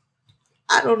 But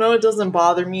I don't know. It doesn't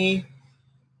bother me.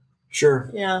 Sure.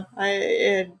 Yeah,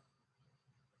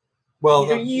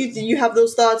 Well, you have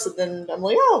those thoughts, and then I'm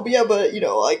like, oh, yeah, but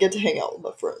I get to hang out with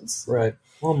my friends. Right.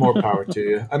 Well, more power to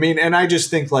you. I mean, and I just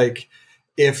think, like,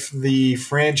 if the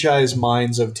franchise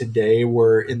minds of today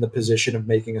were in the position of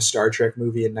making a Star Trek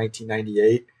movie in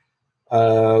 1998,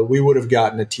 we would have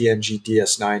gotten a TNG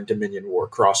DS9 Dominion War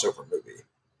crossover movie.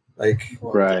 Like,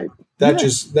 Right. That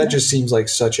just seems like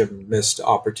such a missed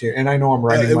opportunity. And I know I'm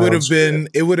writing. It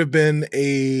would have been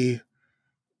a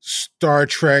Star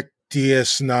Trek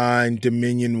DS9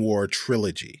 Dominion War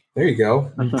trilogy. There you go.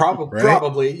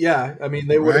 Probably, yeah. I mean,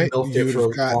 they would have milked it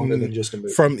for longer than just a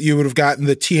movie. You would have gotten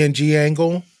the TNG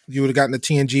angle. You would have gotten the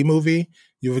TNG movie.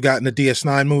 You would have gotten the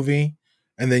DS9 movie,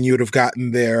 and then you would have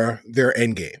gotten their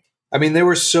endgame. I mean, they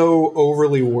were so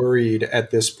overly worried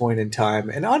at this point in time,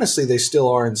 and honestly, they still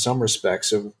are in some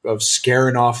respects of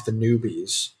scaring off the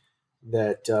newbies.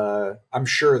 That I'm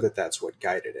sure that's what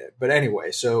guided it. But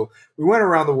anyway, so we went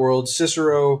around the world.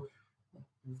 Cicero.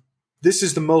 This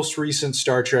is the most recent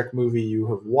Star Trek movie you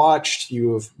have watched.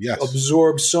 You have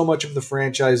absorbed so much of the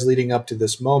franchise leading up to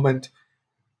this moment.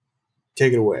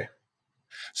 Take it away.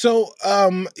 So,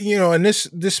 and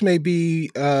this may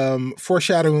be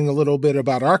foreshadowing a little bit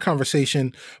about our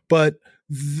conversation, but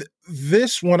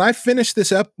when I finished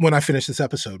this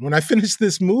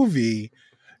movie,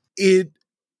 it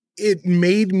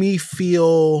made me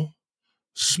feel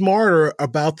smarter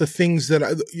about the things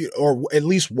or at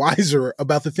least wiser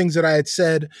about the things that I had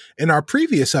said in our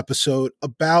previous episode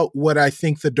about what I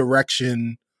think the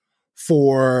direction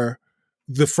for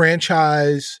the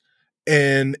franchise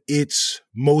and its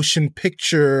motion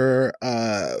picture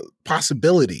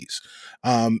possibilities.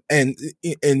 And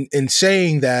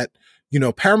saying that,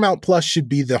 Paramount Plus should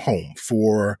be the home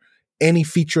for any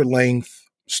feature length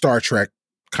Star Trek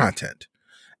content.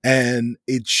 And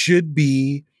it should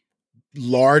be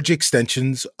large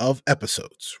extensions of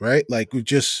episodes, right? Like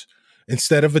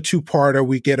instead of a 2-parter,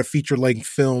 we get a feature length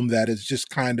film that is just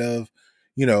kind of,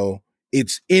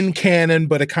 it's in canon,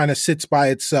 but it kind of sits by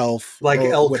itself. Like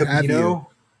El Camino.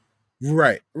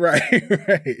 Right.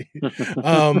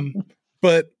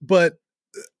 But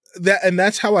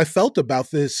that's how I felt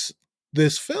about this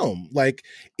film. Like,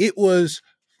 it was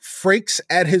Frakes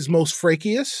at his most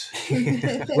Frakiest,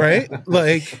 right?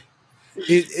 Like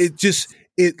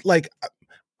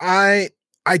I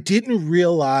didn't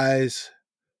realize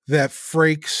that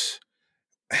Frakes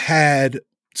had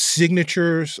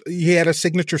signatures. He had a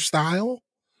signature style,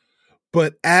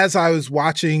 but as I was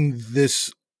watching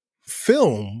this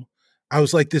film, I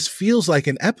was like, this feels like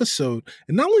an episode.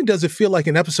 And not only does it feel like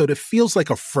an episode, it feels like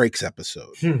a Frakes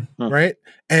episode, right?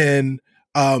 And,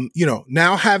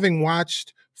 now having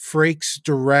watched Frakes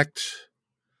direct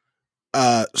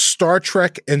Star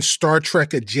Trek and Star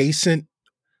Trek adjacent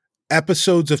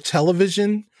episodes of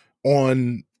television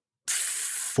on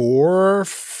 4 or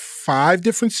 5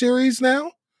 different series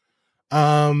now,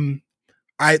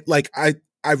 I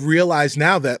realize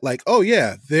now that, like, oh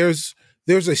yeah, there's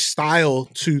a style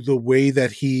to the way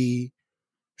that he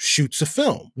shoots a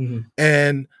film,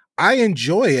 and I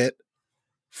enjoy it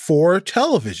for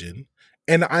television,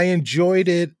 and I enjoyed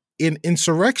it in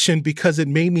Insurrection because it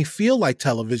made me feel like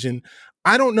television.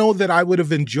 I don't know that I would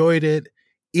have enjoyed it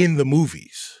in the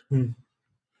movies,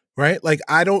 right? Like,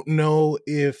 I don't know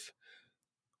that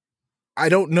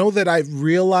I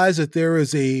realized that there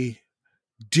is a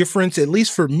difference, at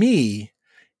least for me,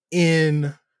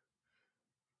 in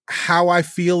how I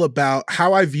feel about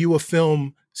how I view a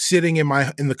film sitting in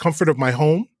the comfort of my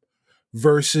home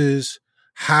versus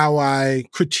how I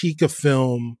critique a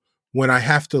film when I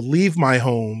have to leave my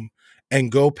home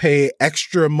and go pay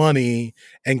extra money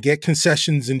and get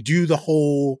concessions and do the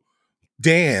whole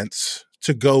dance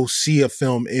to go see a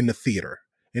film in the theater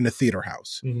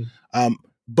house.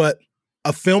 But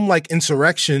a film like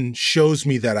Insurrection shows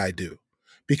me that I do,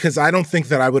 because I don't think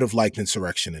that I would have liked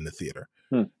Insurrection in the theater.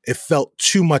 It felt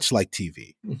too much like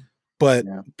TV, but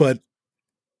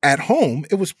at home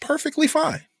it was perfectly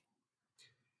fine.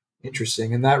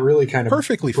 Interesting. And that really kind of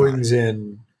perfectly brings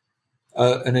in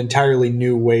an entirely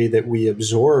new way that we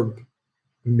absorb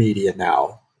media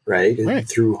now. right? Right.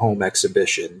 Through home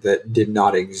exhibition that did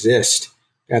not exist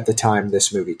at the time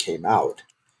this movie came out.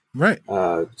 Right.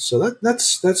 So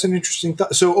that's an interesting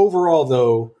thought. So overall,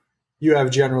 though, you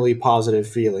have generally positive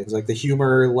feelings. Like the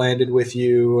humor landed with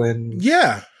you, and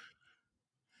Yeah.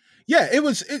 It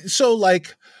was so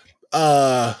like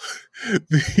the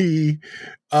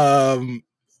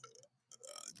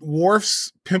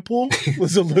Worf's pimple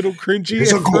was a little cringy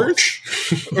it's a at first.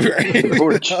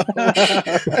 Gorge.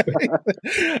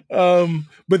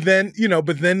 But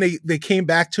then they came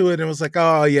back to it and it was like,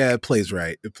 oh yeah, it plays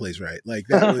right. Like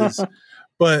that was,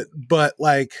 but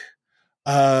like,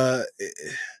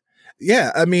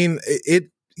 yeah, I mean,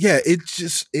 it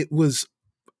was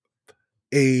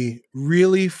a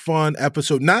really fun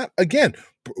episode. Not, again,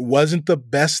 wasn't the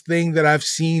best thing that I've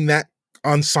seen that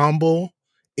ensemble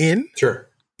in. Sure.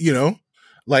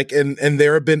 Like, and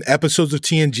there have been episodes of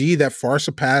TNG that far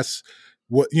surpass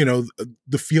what,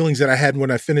 the feelings that I had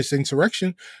when I finished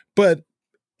Insurrection, but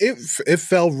it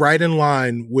fell right in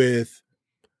line with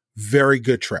very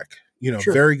good Trek,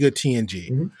 Sure. very good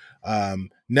TNG. Mm-hmm.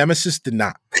 Nemesis did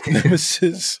not.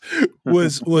 Nemesis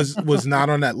was not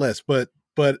on that list, but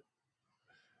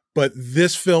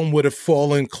this film would have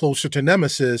fallen closer to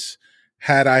Nemesis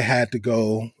had I had to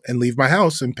go and leave my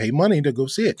house and pay money to go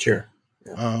see it. Sure.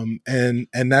 Yeah. And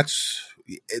that's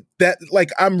that.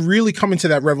 Like, I'm really coming to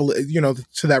that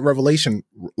revelation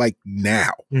like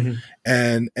now, Mm-hmm.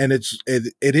 and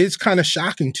it is kind of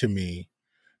shocking to me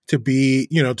to be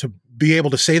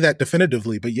able to say that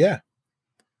definitively. But yeah,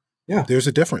 there's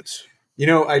a difference.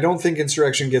 I don't think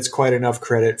Insurrection gets quite enough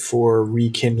credit for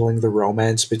rekindling the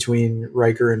romance between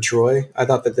Riker and Troy. I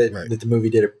thought that the movie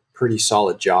did a pretty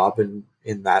solid job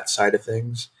in that side of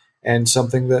things, and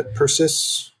something that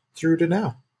persists through to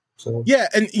now. So yeah,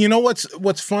 and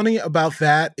what's funny about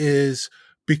that is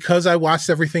because I watched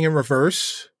everything in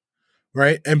reverse,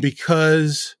 right? And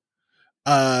because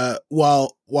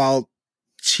while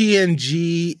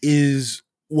TNG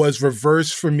was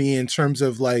reversed for me in terms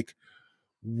of like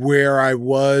where I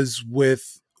was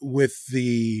with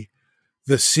the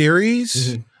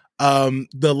series,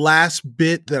 the last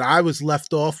bit that I was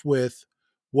left off with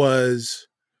was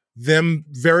them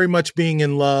very much being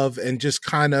in love and just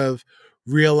kind of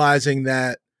realizing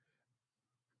that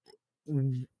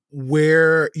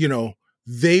where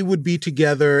they would be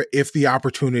together if the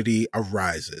opportunity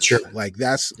arises. Sure. Like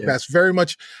that's very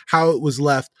much how it was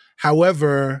left.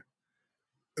 However,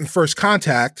 in First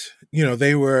Contact,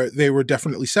 they were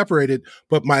definitely separated,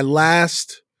 but my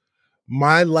last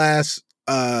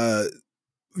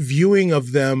viewing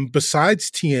of them besides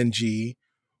TNG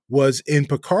was in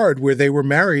Picard, where they were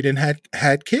married and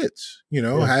had kids,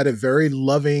 had a very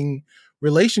loving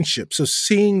relationship. So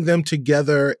seeing them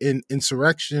together in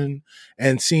Insurrection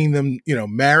and seeing them,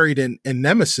 married in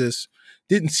Nemesis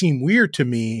didn't seem weird to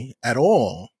me at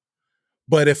all.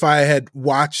 But if I had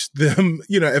watched them,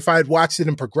 if I had watched it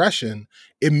in progression,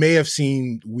 it may have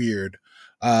seemed weird.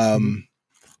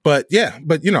 But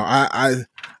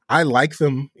I like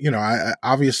them. I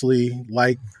obviously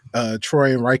like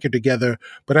Troy and Riker together,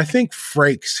 but I think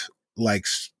Frakes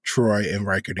likes Troy and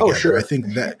Riker together. Oh, sure. I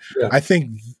think that I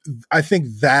think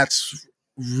that's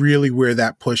really where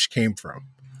that push came from.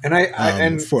 And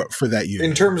and for that unit.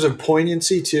 In terms of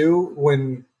poignancy too,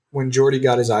 when Geordi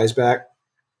got his eyes back,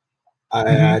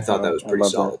 I thought that was pretty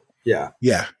solid. That.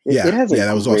 Yeah. It has a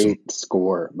that was great awesome.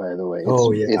 score, by the way.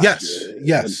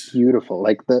 Yes. Beautiful.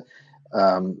 Like the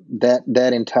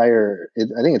that entire,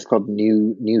 I think it's called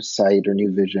New Sight or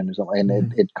New Vision or something,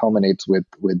 and it culminates with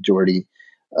Geordi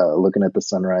looking at the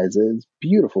sunrise. It's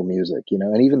beautiful music,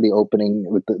 and even the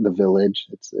opening with the village.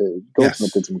 It's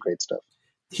Goldsmith did some great stuff.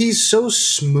 He's so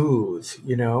smooth,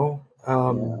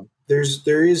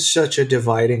 There is such a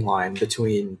dividing line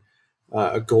between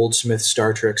a Goldsmith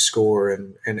Star Trek score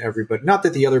and everybody. Not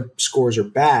that the other scores are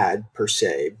bad per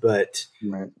se, but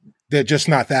they're just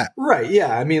not that. Right,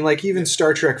 yeah. I mean, like even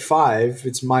Star Trek V,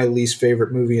 it's my least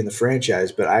favorite movie in the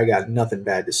franchise, but I got nothing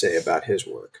bad to say about his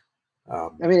work. I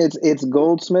mean, it's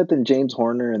Goldsmith and James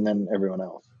Horner and then everyone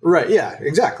else. Right, yeah,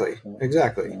 exactly.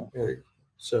 Yeah.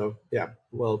 So, yeah,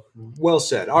 well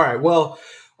said. All right, well,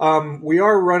 we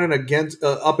are running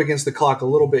up against the clock a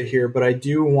little bit here, but I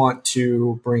do want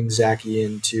to bring Zachy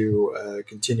into a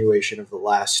continuation of the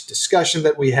last discussion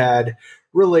that we had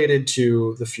related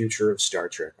to the future of Star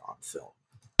Trek on film.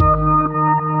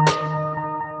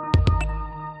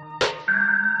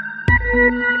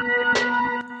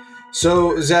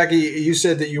 So, Zachy, you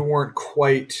said that you weren't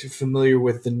quite familiar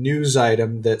with the news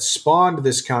item that spawned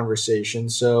this conversation.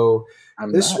 So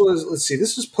this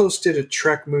was posted at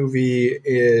Trek Movie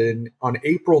on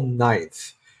April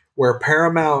 9th, where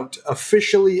Paramount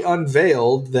officially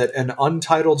unveiled that an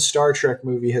untitled Star Trek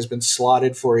movie has been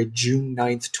slotted for a June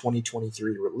 9th,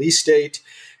 2023 release date,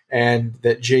 and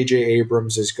that J.J.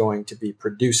 Abrams is going to be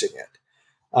producing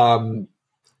it.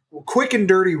 Quick and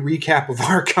dirty recap of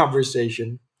our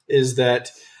conversation is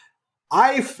that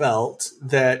I felt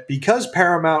that because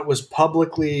Paramount was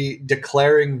publicly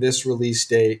declaring this release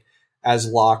date as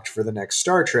locked for the next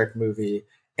Star Trek movie,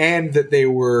 and that they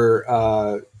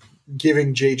were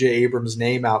giving J.J. Abrams'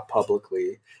 name out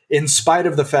publicly, in spite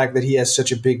of the fact that he has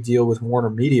such a big deal with Warner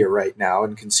Media right now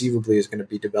and conceivably is going to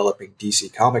be developing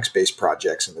DC Comics-based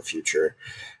projects in the future,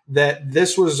 that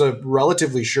this was a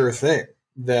relatively sure thing,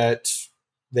 that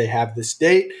they have this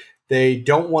date. They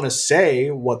don't want to say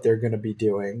what they're going to be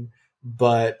doing,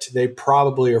 but they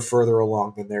probably are further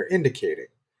along than they're indicating.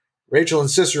 Rachel and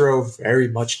Cicero very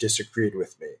much disagreed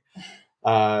with me.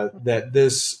 That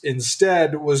this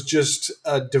instead was just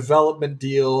a development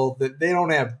deal that they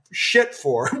don't have shit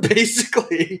for,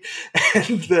 basically,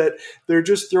 and that they're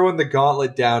just throwing the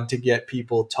gauntlet down to get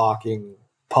people talking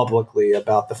publicly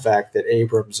about the fact that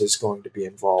Abrams is going to be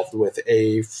involved with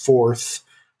a fourth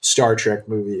Star Trek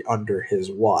movie under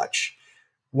his watch.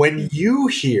 When you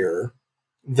hear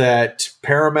that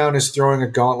Paramount is throwing a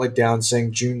gauntlet down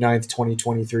saying June 9th,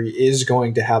 2023 is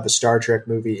going to have a Star Trek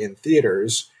movie in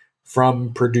theaters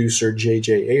from producer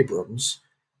J.J. Abrams,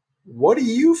 what do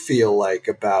you feel like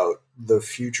about the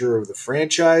future of the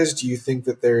franchise? Do you think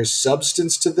that there's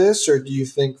substance to this, or do you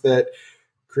think that,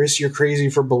 Chris, you're crazy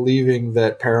for believing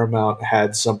that Paramount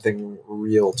had something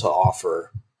real to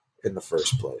offer in the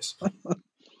first place?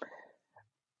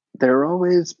 There are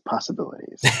always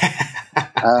possibilities.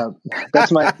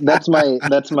 That's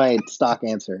my stock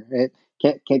answer. It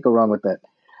can't go wrong with that.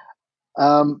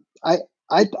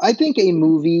 I think a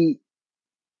movie.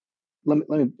 Let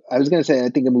me. I was going to say I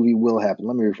think a movie will happen.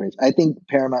 Let me rephrase. I think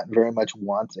Paramount very much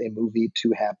wants a movie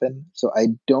to happen. So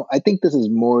I think this is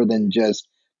more than just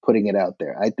putting it out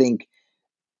there. I think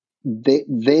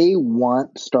they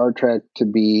want Star Trek to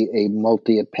be a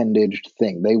multi-appendaged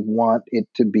thing. They want it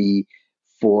to be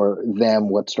for them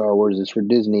what Star Wars is for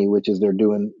Disney, which is they're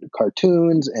doing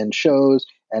cartoons and shows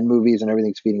and movies and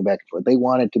everything's feeding back and forth. They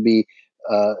want it to be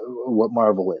what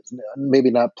Marvel is.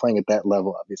 Maybe not playing at that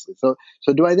level, obviously. So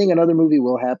do I think another movie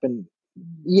will happen?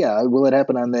 Yeah. Will it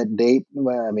happen on that date?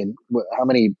 Well, I mean, how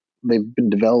many they've been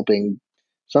developing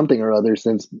something or other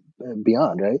since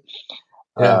Beyond, right?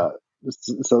 Yeah.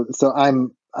 So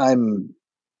I'm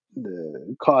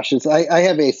cautious. I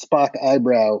have a Spock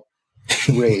eyebrow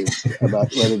raised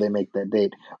about whether they make that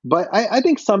date, but I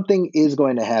think something is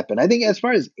going to happen. I think as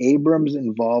far as Abrams'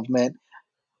 involvement,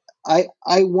 I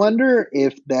wonder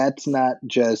if that's not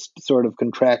just sort of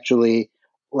contractually,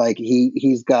 like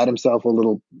he's got himself a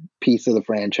little piece of the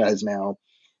franchise now,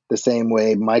 the same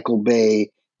way Michael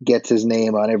Bay gets his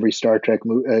name on every Star Trek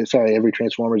movie, every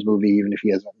Transformers movie, even if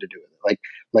he has nothing to do with it,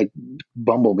 like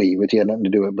Bumblebee, which he had nothing to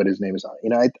do with, but his name is on it. You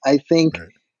know, I think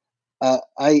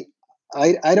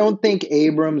I don't think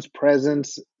Abrams'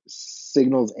 presence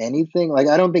signals anything. Like,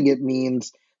 I don't think it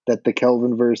means that the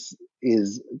Kelvinverse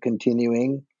is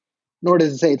continuing, nor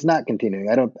does it say it's not continuing.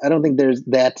 I don't think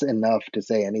that's enough to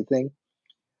say anything.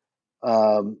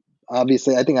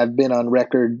 Obviously, I think I've been on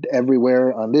record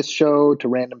everywhere on this show to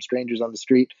random strangers on the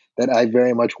street that I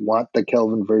very much want the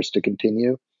Kelvinverse to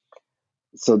continue.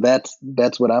 So that's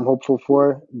what I'm hopeful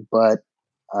for. But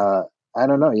I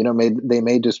don't know. You know, they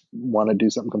may just want to do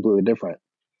something completely different.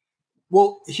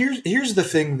 Well, here's the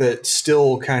thing that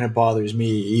still kind of bothers me,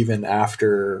 even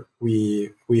after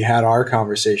we had our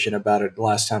conversation about it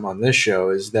last time on this show,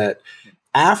 is that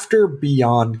after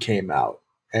Beyond came out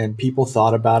and people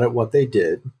thought about it, what they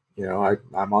did, you know,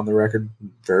 I'm on the record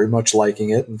very much liking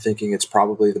it and thinking it's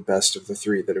probably the best of the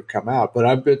three that have come out.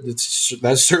 But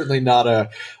that's certainly not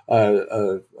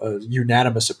a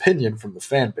unanimous opinion from the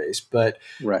fan base. But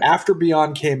right. After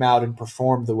Beyond came out and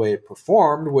performed the way it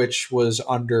performed, which was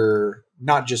under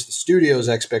not just the studio's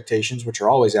expectations, which are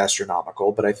always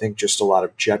astronomical, but I think just a lot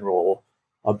of general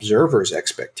observers'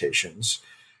 expectations.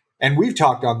 And we've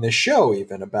talked on this show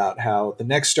even about how the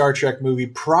next Star Trek movie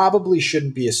probably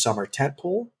shouldn't be a summer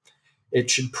tentpole. It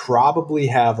should probably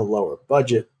have a lower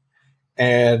budget,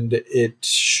 and it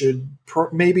should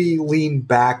maybe lean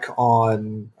back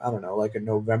on, I don't know, like a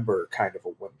November kind of a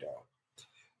window.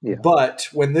 Yeah. But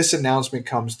when this announcement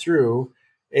comes through,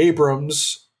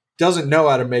 Abrams doesn't know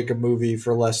how to make a movie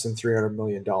for less than $300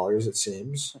 million, it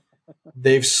seems.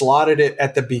 They've slotted it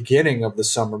at the beginning of the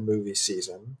summer movie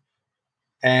season.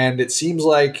 And it seems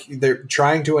like they're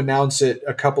trying to announce it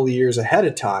a couple of years ahead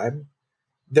of time.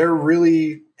 they're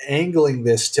really angling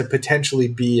this to potentially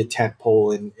be a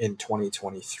tentpole in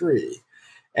 2023.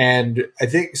 And I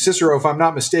think, Cicero, if I'm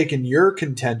not mistaken, your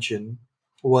contention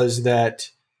was that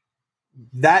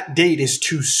date is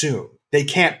too soon. They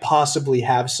can't possibly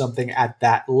have something at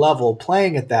that level,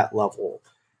 playing at that level,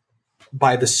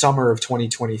 by the summer of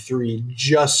 2023,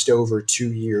 just over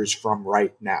 2 years from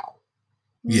right now.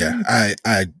 Yeah,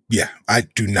 I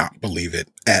do not believe it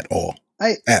at all.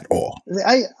 At all.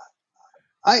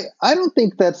 I don't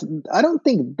think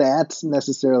that's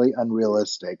necessarily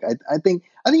unrealistic. I think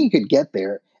you could get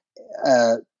there.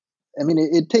 I mean,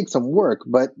 it takes some work,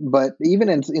 but even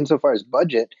insofar as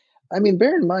budget, I mean,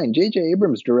 bear in mind, J.J.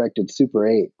 Abrams directed Super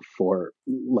 8 for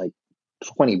like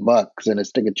 $20 and a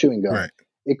stick of chewing gum. Right.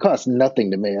 It cost nothing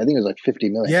to make. I think it was like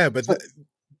 $50 million. Yeah, but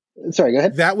sorry, go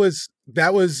ahead. That was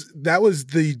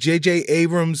the J.J.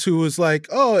 Abrams who was like,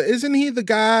 oh, isn't he the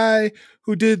guy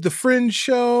who did the Fringe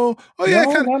show? Oh yeah,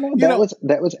 no. That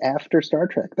was after Star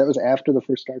Trek. That was after the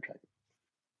first Star Trek.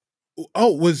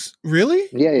 Oh, was really?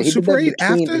 Yeah, was Super 8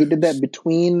 after? He did that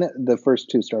between the first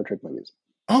two Star Trek movies.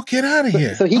 Oh, get out of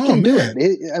here! So he can do it.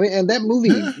 I mean, and that movie.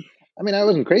 I mean, I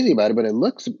wasn't crazy about it, but it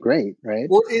looks great, right?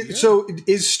 Well, so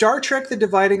is Star Trek the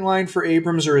dividing line for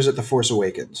Abrams, or is it The Force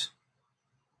Awakens?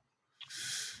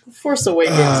 The Force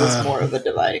Awakens is more of a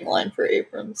dividing line for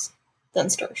Abrams than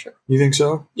Star Trek. You think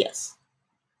so? Yes.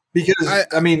 Because I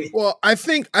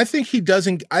think he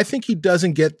doesn't. I think he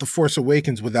doesn't get The Force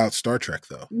Awakens without Star Trek,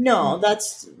 though. No,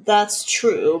 that's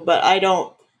true, but I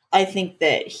don't. I think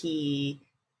that he.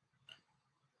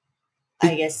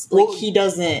 I guess he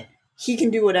doesn't. He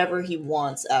can do whatever he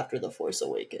wants after The Force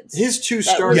Awakens. His two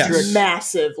Star Trek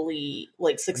massively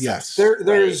successful. Yes.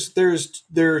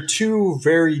 There are two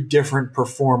very different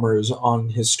performers on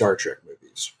his Star Trek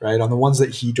movies, right? On the ones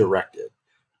that he directed,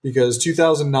 because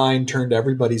 2009 turned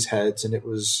everybody's heads, and it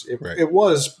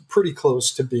was pretty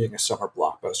close to being a summer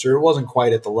blockbuster. It wasn't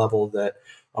quite at the level that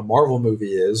a Marvel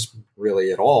movie is really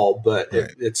at all, but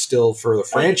it's still, for the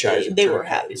franchise. They were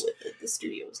happy with it. The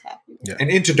studio was happy with it. And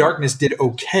Into Darkness did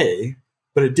okay,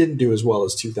 but it didn't do as well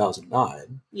as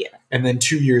 2009. Yeah. And then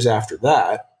 2 years after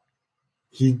that,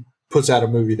 he puts out a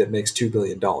movie that makes $2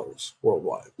 billion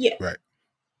worldwide. Yeah. Right.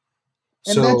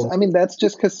 And that's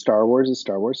just because Star Wars is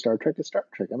Star Wars, Star Trek is Star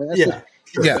Trek. I mean, that's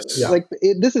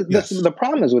the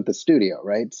problem is with the studio,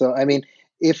 right? So, I mean,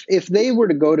 if they were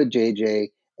to go to JJ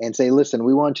and say, listen,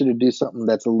 we want you to do something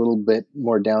that's a little bit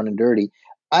more down and dirty,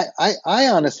 I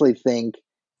honestly think,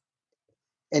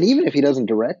 and even if he doesn't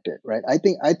direct it, right, I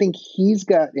think he's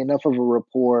got enough of a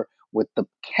rapport with the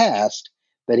cast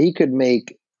that he could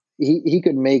make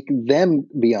them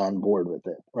be on board with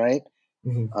it, right?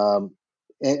 Mm-hmm.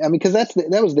 I mean, because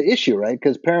that was the issue, right?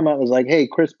 Because Paramount was like, "Hey,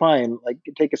 Chris Pine, like,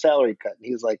 take a salary cut," and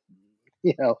he was like,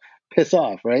 piss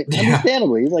off, right? Yeah.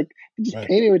 Understandably, he's like, "Just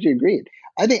pay me what you agreed."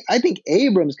 I think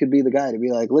Abrams could be the guy to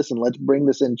be like, "Listen, let's bring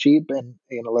this in cheap, and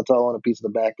let's all own a piece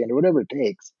of the back end or whatever it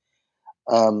takes."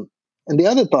 And the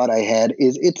other thought I had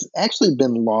is it's actually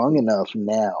been long enough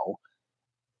now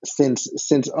since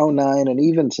 2009 and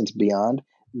even since Beyond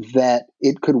that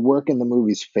it could work in the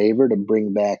movie's favor to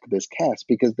bring back this cast,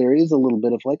 because there is a little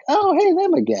bit of like, oh, hey,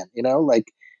 them again,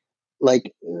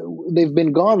 like they've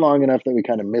been gone long enough that we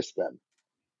kind of miss them.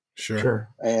 Sure.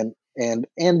 And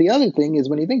the other thing is,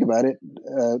 when you think about it,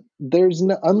 there's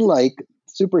unlike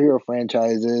superhero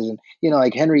franchises and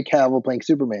like Henry Cavill playing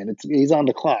Superman, he's on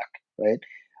the clock, right?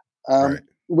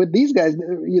 With these guys,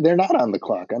 they're not on the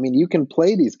clock. I mean, you can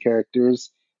play these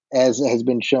characters, as has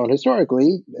been shown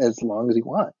historically, as long as you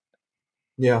want.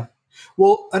 Yeah.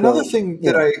 Well, another thing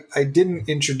that I didn't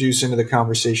introduce into the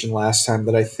conversation last time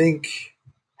that I think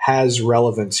has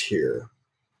relevance here,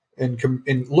 and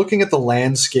looking at the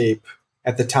landscape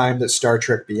at the time that Star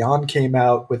Trek Beyond came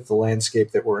out with the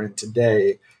landscape that we're in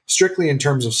today, strictly in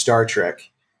terms of Star Trek,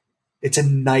 it's a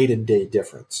night and day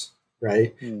difference,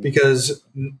 right? Because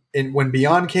when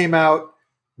Beyond came out,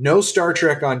 no Star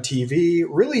Trek on TV,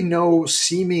 really no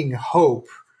seeming hope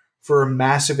for a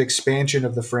massive expansion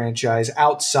of the franchise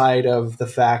outside of the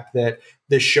fact that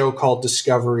this show called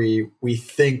Discovery, we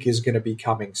think, is going to be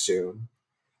coming soon.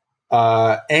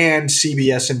 And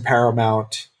CBS and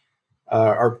Paramount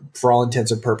are, for all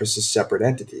intents and purposes, separate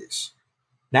entities.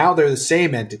 Now they're the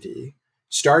same entity.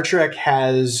 Star Trek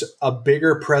has a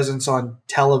bigger presence on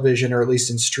television, or at least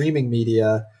in streaming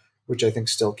media, which I think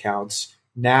still counts,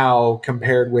 now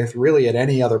compared with really at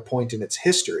any other point in its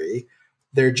history.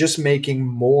 They're just making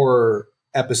more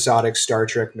episodic Star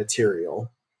Trek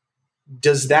material.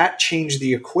 Does that change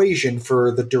the equation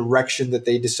for the direction that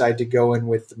they decide to go in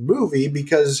with the movie?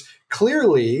 Because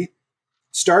clearly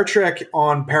Star Trek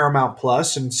on Paramount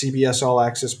Plus and CBS All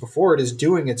Access before it is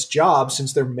doing its job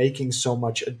since they're making so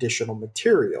much additional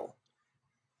material.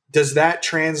 Does that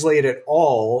translate at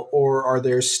all, or are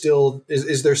there still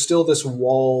is there still this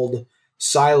walled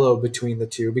silo between the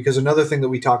two? Because another thing that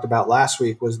we talked about last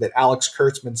week was that Alex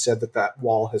Kurtzman said that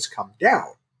wall has come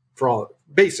down. For all,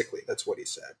 basically, that's what he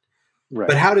said. Right.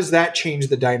 But how does that change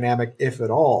the dynamic, if at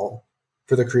all,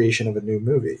 for the creation of a new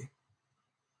movie?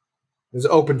 It's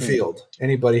open field.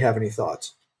 Anybody have any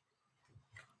thoughts?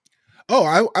 Oh,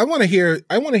 I want to hear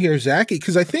Zachy,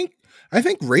 because I think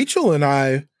Rachel and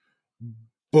I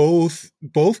both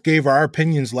gave our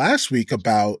opinions last week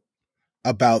about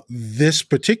this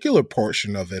particular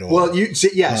portion of it all. Well,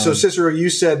 so Cicero, you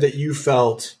said that you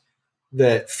felt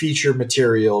that feature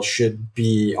material should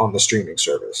be on the streaming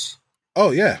service.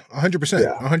 Oh yeah, 100%,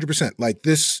 Yeah. 100%. Like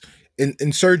this,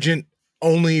 Insurgent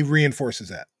only reinforces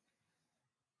that.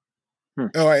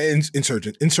 Oh,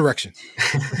 Insurrection.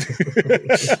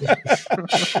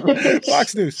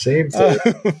 Fox News. Same thing.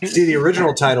 See, the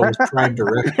original title was Prime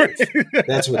Directive.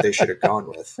 That's what they should have gone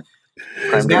with.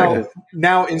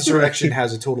 Now Insurrection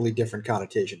has a totally different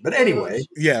connotation. But anyway.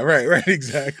 Yeah, right,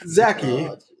 exactly. Zachy,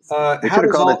 they should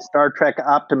have called it Star Trek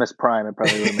Optimus Prime. It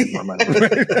probably would have made more money.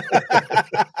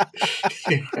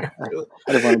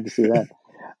 I'd have wanted to see that.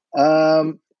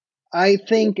 I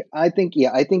think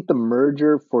the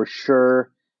merger for sure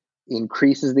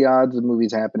increases the odds of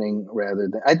movies happening rather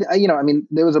than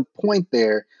there was a point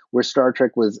there where Star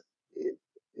Trek was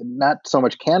not so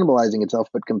much cannibalizing itself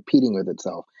but competing with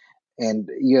itself, and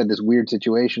you had this weird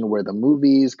situation where the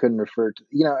movies couldn't refer to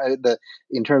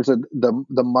in terms of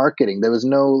the marketing, there was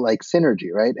no like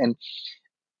synergy, right?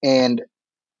 And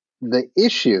the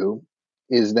issue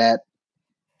is that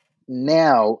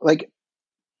now, like,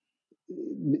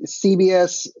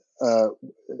 CBS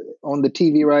owned the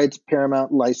TV rights,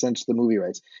 Paramount licensed the movie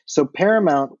rights. So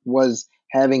Paramount was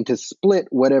having to split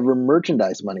whatever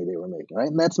merchandise money they were making, right?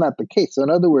 And that's not the case. So in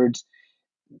other words,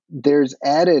 there's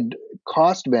added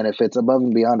cost benefits above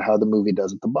and beyond how the movie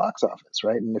does at the box office,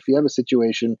 right? And if you have a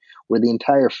situation where the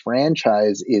entire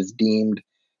franchise is deemed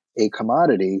a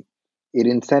commodity, it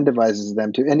incentivizes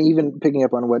them to, and even picking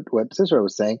up on what Cicero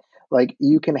was saying, like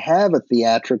you can have a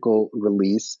theatrical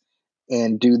release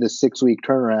and do the 6-week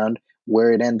turnaround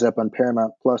where it ends up on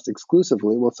Paramount Plus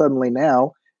exclusively. Well, suddenly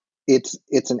now it's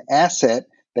an asset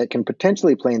that can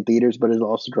potentially play in theaters, but is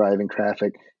also driving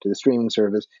traffic to the streaming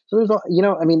service. So there's,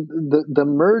 the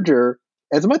merger,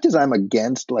 as much as I'm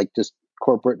against like just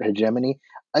corporate hegemony,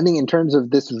 I think in terms of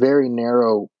this very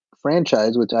narrow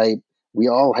franchise, which we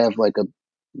all have like an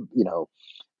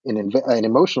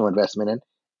emotional investment in,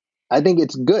 I think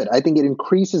it's good. I think it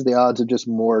increases the odds of just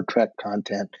more Trek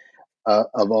content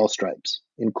of all stripes,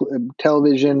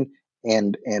 television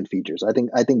and features. I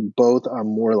think both are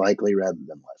more likely rather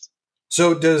than less.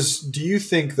 So do you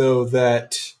think though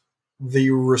that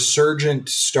the resurgent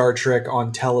Star Trek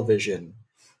on television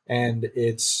and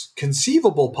its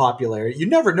conceivable popularity, you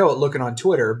never know it looking on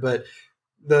Twitter, but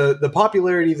the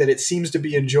popularity that it seems to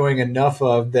be enjoying enough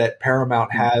of that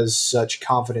Paramount has such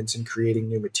confidence in creating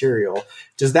new material,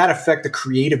 does that affect the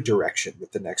creative direction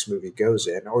that the next movie goes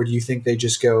in? Or do you think they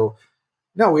just go,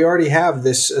 no, we already have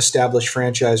this established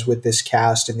franchise with this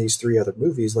cast and these 3 other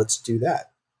movies, let's do that?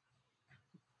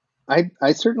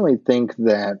 I certainly think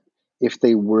that if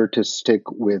they were to stick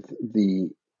with the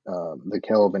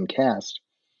Kelvin cast,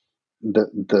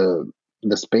 the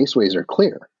spaceways are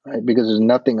clear, right? Because there's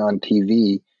nothing on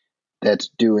TV that's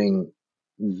doing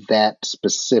that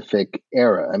specific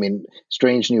era. I mean,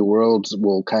 Strange New Worlds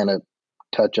will kind of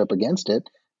touch up against it,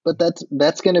 but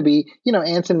that's going to be,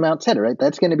 Anson Mount said it, right?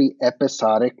 That's going to be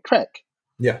episodic Trek.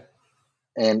 Yeah.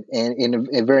 And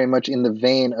in very much in the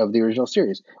vein of the original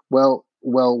series. Well,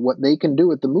 what they can do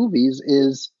with the movies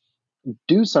is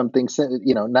do something,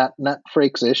 not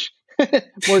Frakes-ish,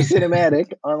 more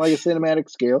cinematic on like a cinematic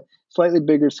scale, slightly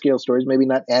bigger scale stories, maybe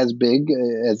not as big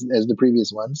as the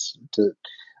previous ones to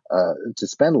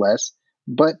spend less,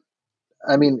 but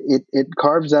I mean, it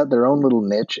carves out their own little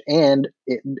niche, and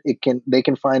they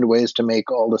can find ways to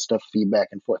make all the stuff feed back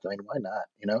and forth. I mean, why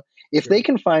not? If they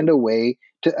can find a way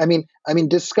to, I mean,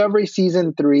 Discovery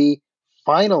season 3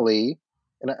 finally,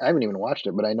 and I haven't even watched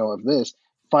it, but I know of this,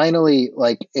 finally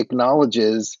like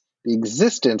acknowledges the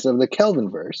existence of the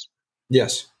Kelvinverse.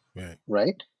 Yes.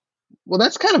 Right. Well,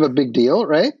 that's kind of a big deal,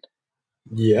 right?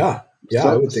 Yeah. Yeah,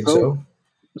 I would think so.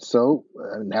 So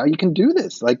now you can do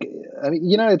this. Like, I mean,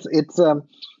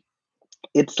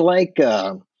 it's like,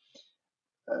 in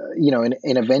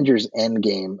Avengers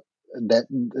Endgame, that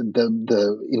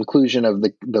the inclusion of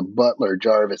the butler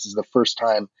Jarvis is the first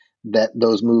time that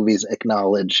those movies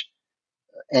acknowledge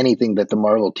anything that the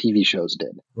Marvel TV shows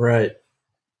did. Right.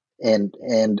 And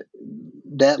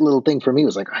that little thing for me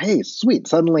was like, hey, sweet.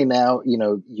 Suddenly now,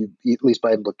 you at least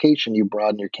by implication, you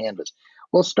broaden your canvas.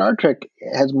 Well, Star Trek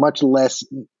has much less,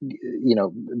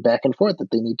 back and forth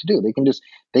that they need to do.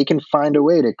 They can find a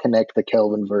way to connect the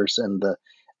Kelvin verse and the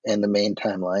main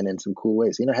timeline in some cool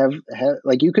ways. Have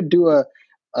like you could do a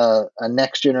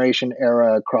next generation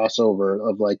era crossover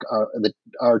of like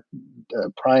our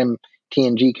prime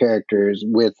TNG characters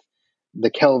with the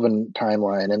Kelvin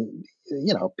timeline, and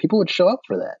people would show up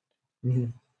for that. Mm-hmm.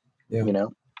 Yeah.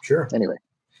 Sure. Anyway.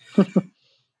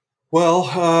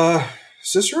 Well,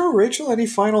 Cicero, Rachel, any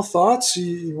final thoughts?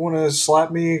 You want to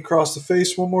slap me across the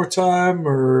face one more time,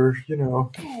 or Oh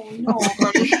no,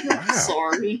 buddy. Wow.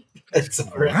 Sorry. It's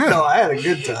all right. Wow. No, I had a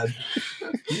good time.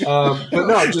 But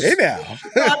no, just Hey now.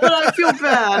 Yeah, but I feel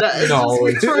bad. No,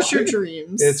 Just it's crush your fine.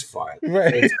 dreams. It's fine.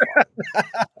 Right. It's fine.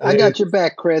 I got your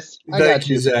back, Chris. I Thank got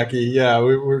you, Zachy. Yeah,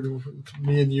 we're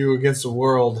me and you against the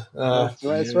world.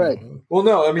 That's right. Well,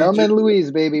 no, I mean, Thelma and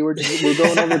Louise, baby. We're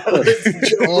going over the cliff.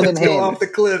 Let's Hand in go hand. off the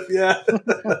cliff. Yeah.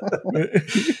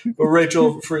 But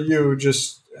Rachel, for you,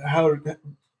 just how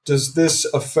does this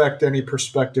affect any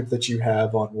perspective that you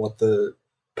have on what the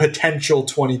potential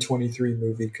 2023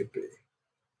 movie could be?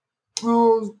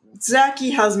 Oh, Zachy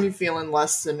has me feeling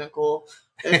less cynical.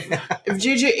 If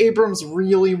J.J. Abrams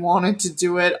really wanted to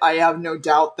do it, I have no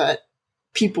doubt that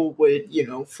people would,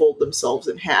 fold themselves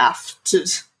in half to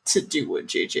do what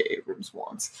J.J. Abrams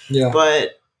wants. Yeah.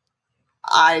 But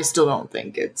I still don't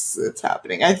think it's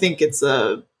happening. I think it's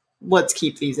a let's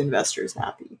keep these investors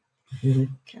happy Mhm.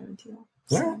 kind of deal.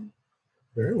 Yeah.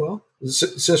 Very well.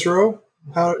 Cicero,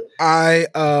 how? I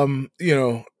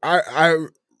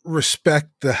respect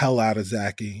the hell out of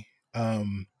Zachy.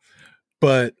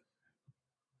 But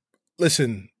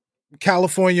listen,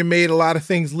 California made a lot of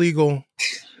things legal.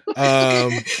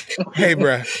 Hey,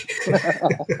 bruh.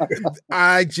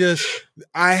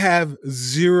 I have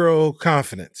zero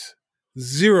confidence.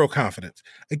 Zero confidence.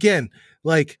 Again,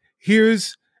 like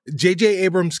here's J.J.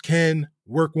 Abrams can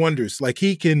work wonders. Like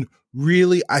he can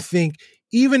really, I think,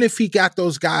 even if he got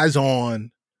those guys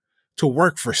on to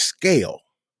work for scale,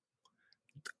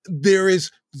 there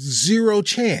is zero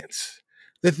chance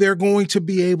that they're going to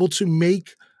be able to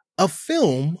make a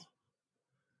film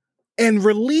and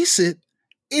release it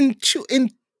in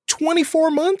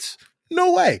 24 months.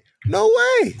 No way.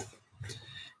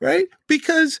 Right?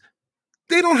 Because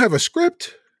they don't have a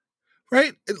script,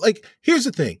 right? Like, here's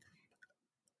the thing.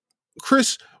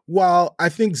 Chris, while I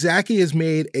think Zachy has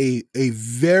made a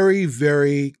very,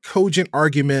 very cogent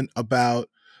argument about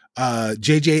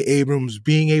J.J. Abrams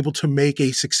being able to make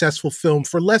a successful film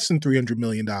for less than $300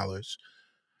 million,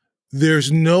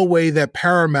 there's no way that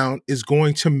Paramount is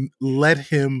going to let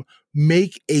him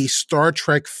make a Star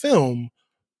Trek film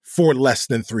for less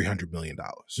than $300 million,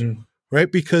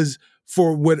 right? Because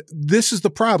this is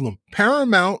the problem.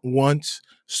 Paramount wants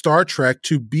Star Trek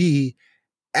to be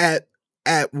at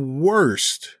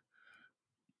worst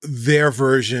their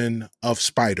version of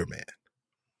Spider-Man,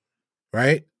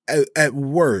 right? At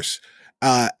worst.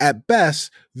 At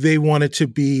best, they want it to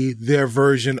be their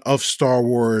version of Star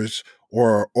Wars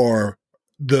or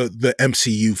the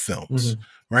MCU films,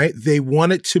 right? They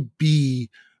want it to be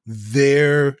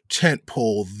their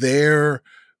tentpole, their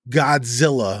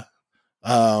Godzilla,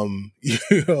 to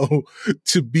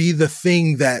be the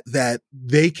thing that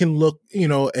they can look,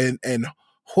 and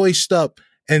hoist up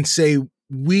and say,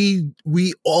 we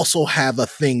also have a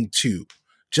thing too,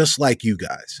 just like you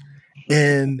guys.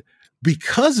 And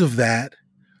because of that,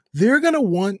 they're going to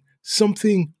want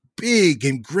something big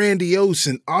and grandiose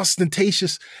and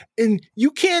ostentatious. And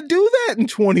you can't do that in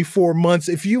 24 months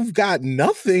if you've got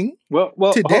nothing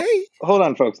Well, today. Hold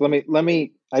on, folks. Let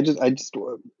me, I did a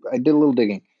little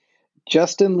digging.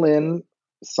 Justin Lin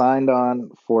signed on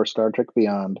for Star Trek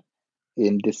Beyond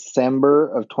in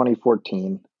December of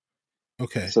 2014.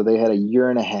 Okay. So they had a year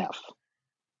and a half,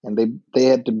 and they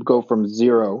had to go from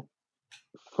zero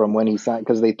from when he signed,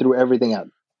 because they threw everything out.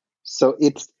 So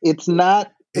it's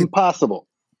not impossible.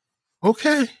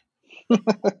 Okay. All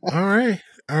right.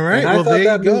 And I thought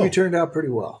that movie turned out pretty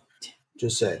well.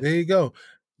 Just saying. There you go.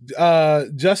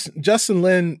 Justin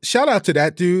Lin, shout out to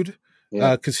that dude.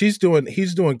 Yeah. Because he's doing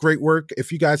great work.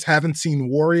 If you guys haven't seen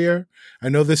Warrior, I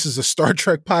know this is a Star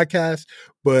Trek podcast,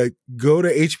 but go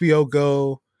to HBO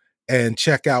Go and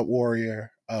check out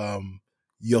Warrior.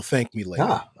 You'll thank me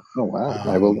later. Oh wow!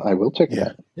 I will check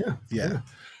that. Yeah.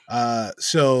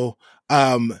 So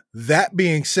that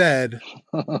being said,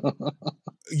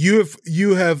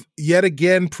 you have yet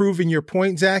again proven your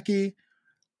point, Zachy.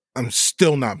 I'm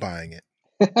still not buying it.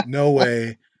 No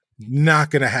way. Not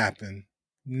gonna happen.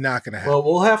 Not going to happen. Well,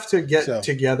 we'll have to get So.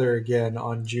 together again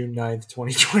on June 9th,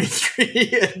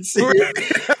 2023 and see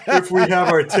if we have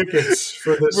our tickets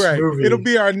for this movie. It'll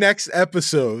be our next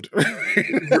episode.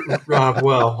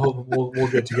 Well, we'll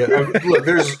get together. Look,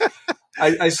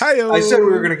 I said we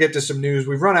were going to get to some news.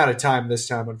 We've run out of time this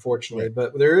time, unfortunately,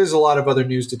 but there is a lot of other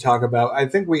news to talk about. I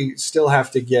think we still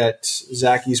have to get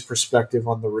Zachy's perspective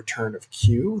on the return of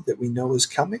Q that we know is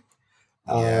coming.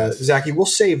 Zachy, we'll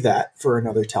save that for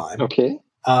another time. Okay,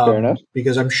 fair enough.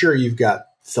 Because I'm sure you've got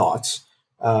thoughts.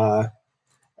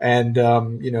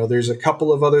 There's a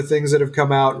couple of other things that have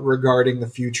come out regarding the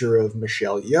future of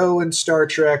Michelle Yeoh in Star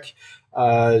Trek.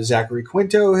 Zachary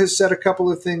Quinto has said a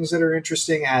couple of things that are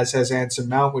interesting, as has Anson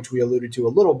Mount, which we alluded to a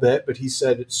little bit, but he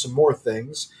said some more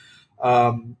things.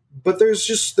 But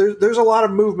there's a lot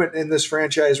of movement in this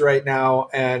franchise right now,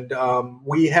 and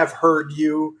we have heard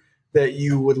that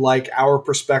you would like our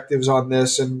perspectives on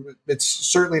this, and it's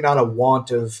certainly not a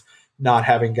want of not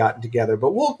having gotten together,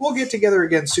 but we'll get together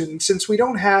again soon. Since we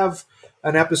don't have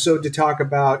an episode to talk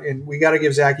about, and we got to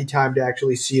give Zachy time to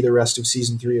actually see the rest of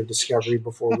season 3 of Discovery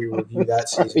before we review that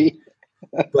season.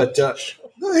 But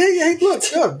hey, look!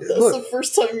 That's the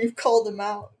first time you've called him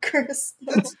out, Chris.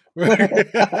 That's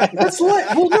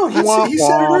like, well, no, he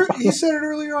said it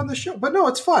earlier on the show, but no,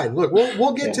 it's fine. Look,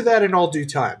 we'll get to that in all due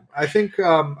time. I think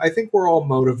we're all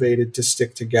motivated to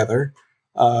stick together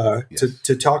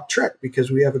to talk Trek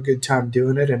because we have a good time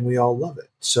doing it and we all love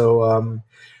it. So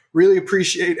really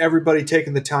appreciate everybody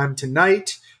taking the time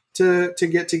tonight to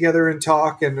get together and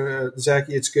talk. And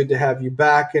Zachy, it's good to have you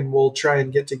back, and we'll try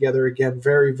and get together again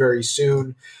very, very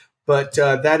soon. But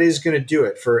that is going to do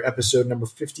it for episode number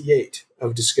 58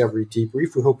 of Discovery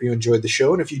Debrief. We hope you enjoyed the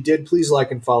show. And if you did, please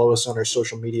like and follow us on our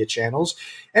social media channels.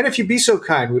 And if you'd be so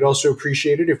kind, we'd also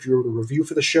appreciate it if you were to review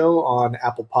for the show on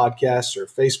Apple Podcasts or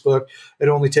Facebook. It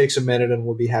only takes a minute, and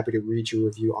we'll be happy to read your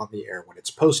review on the air when it's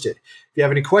posted. If you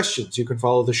have any questions, you can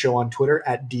follow the show on Twitter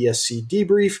at DSC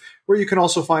Debrief, where you can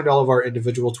also find all of our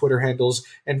individual Twitter handles.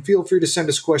 And feel free to send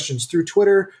us questions through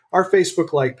Twitter, our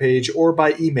Facebook like page, or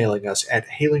by emailing us at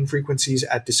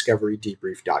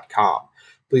hailingfrequencies@discoverydebrief.com.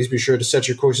 Please be sure to set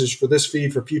your courses for this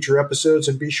feed for future episodes,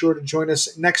 and be sure to join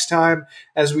us next time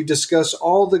as we discuss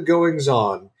all the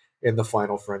goings-on in the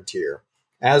final frontier.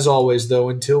 As always, though,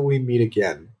 until we meet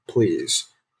again, please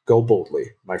go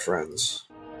boldly, my friends.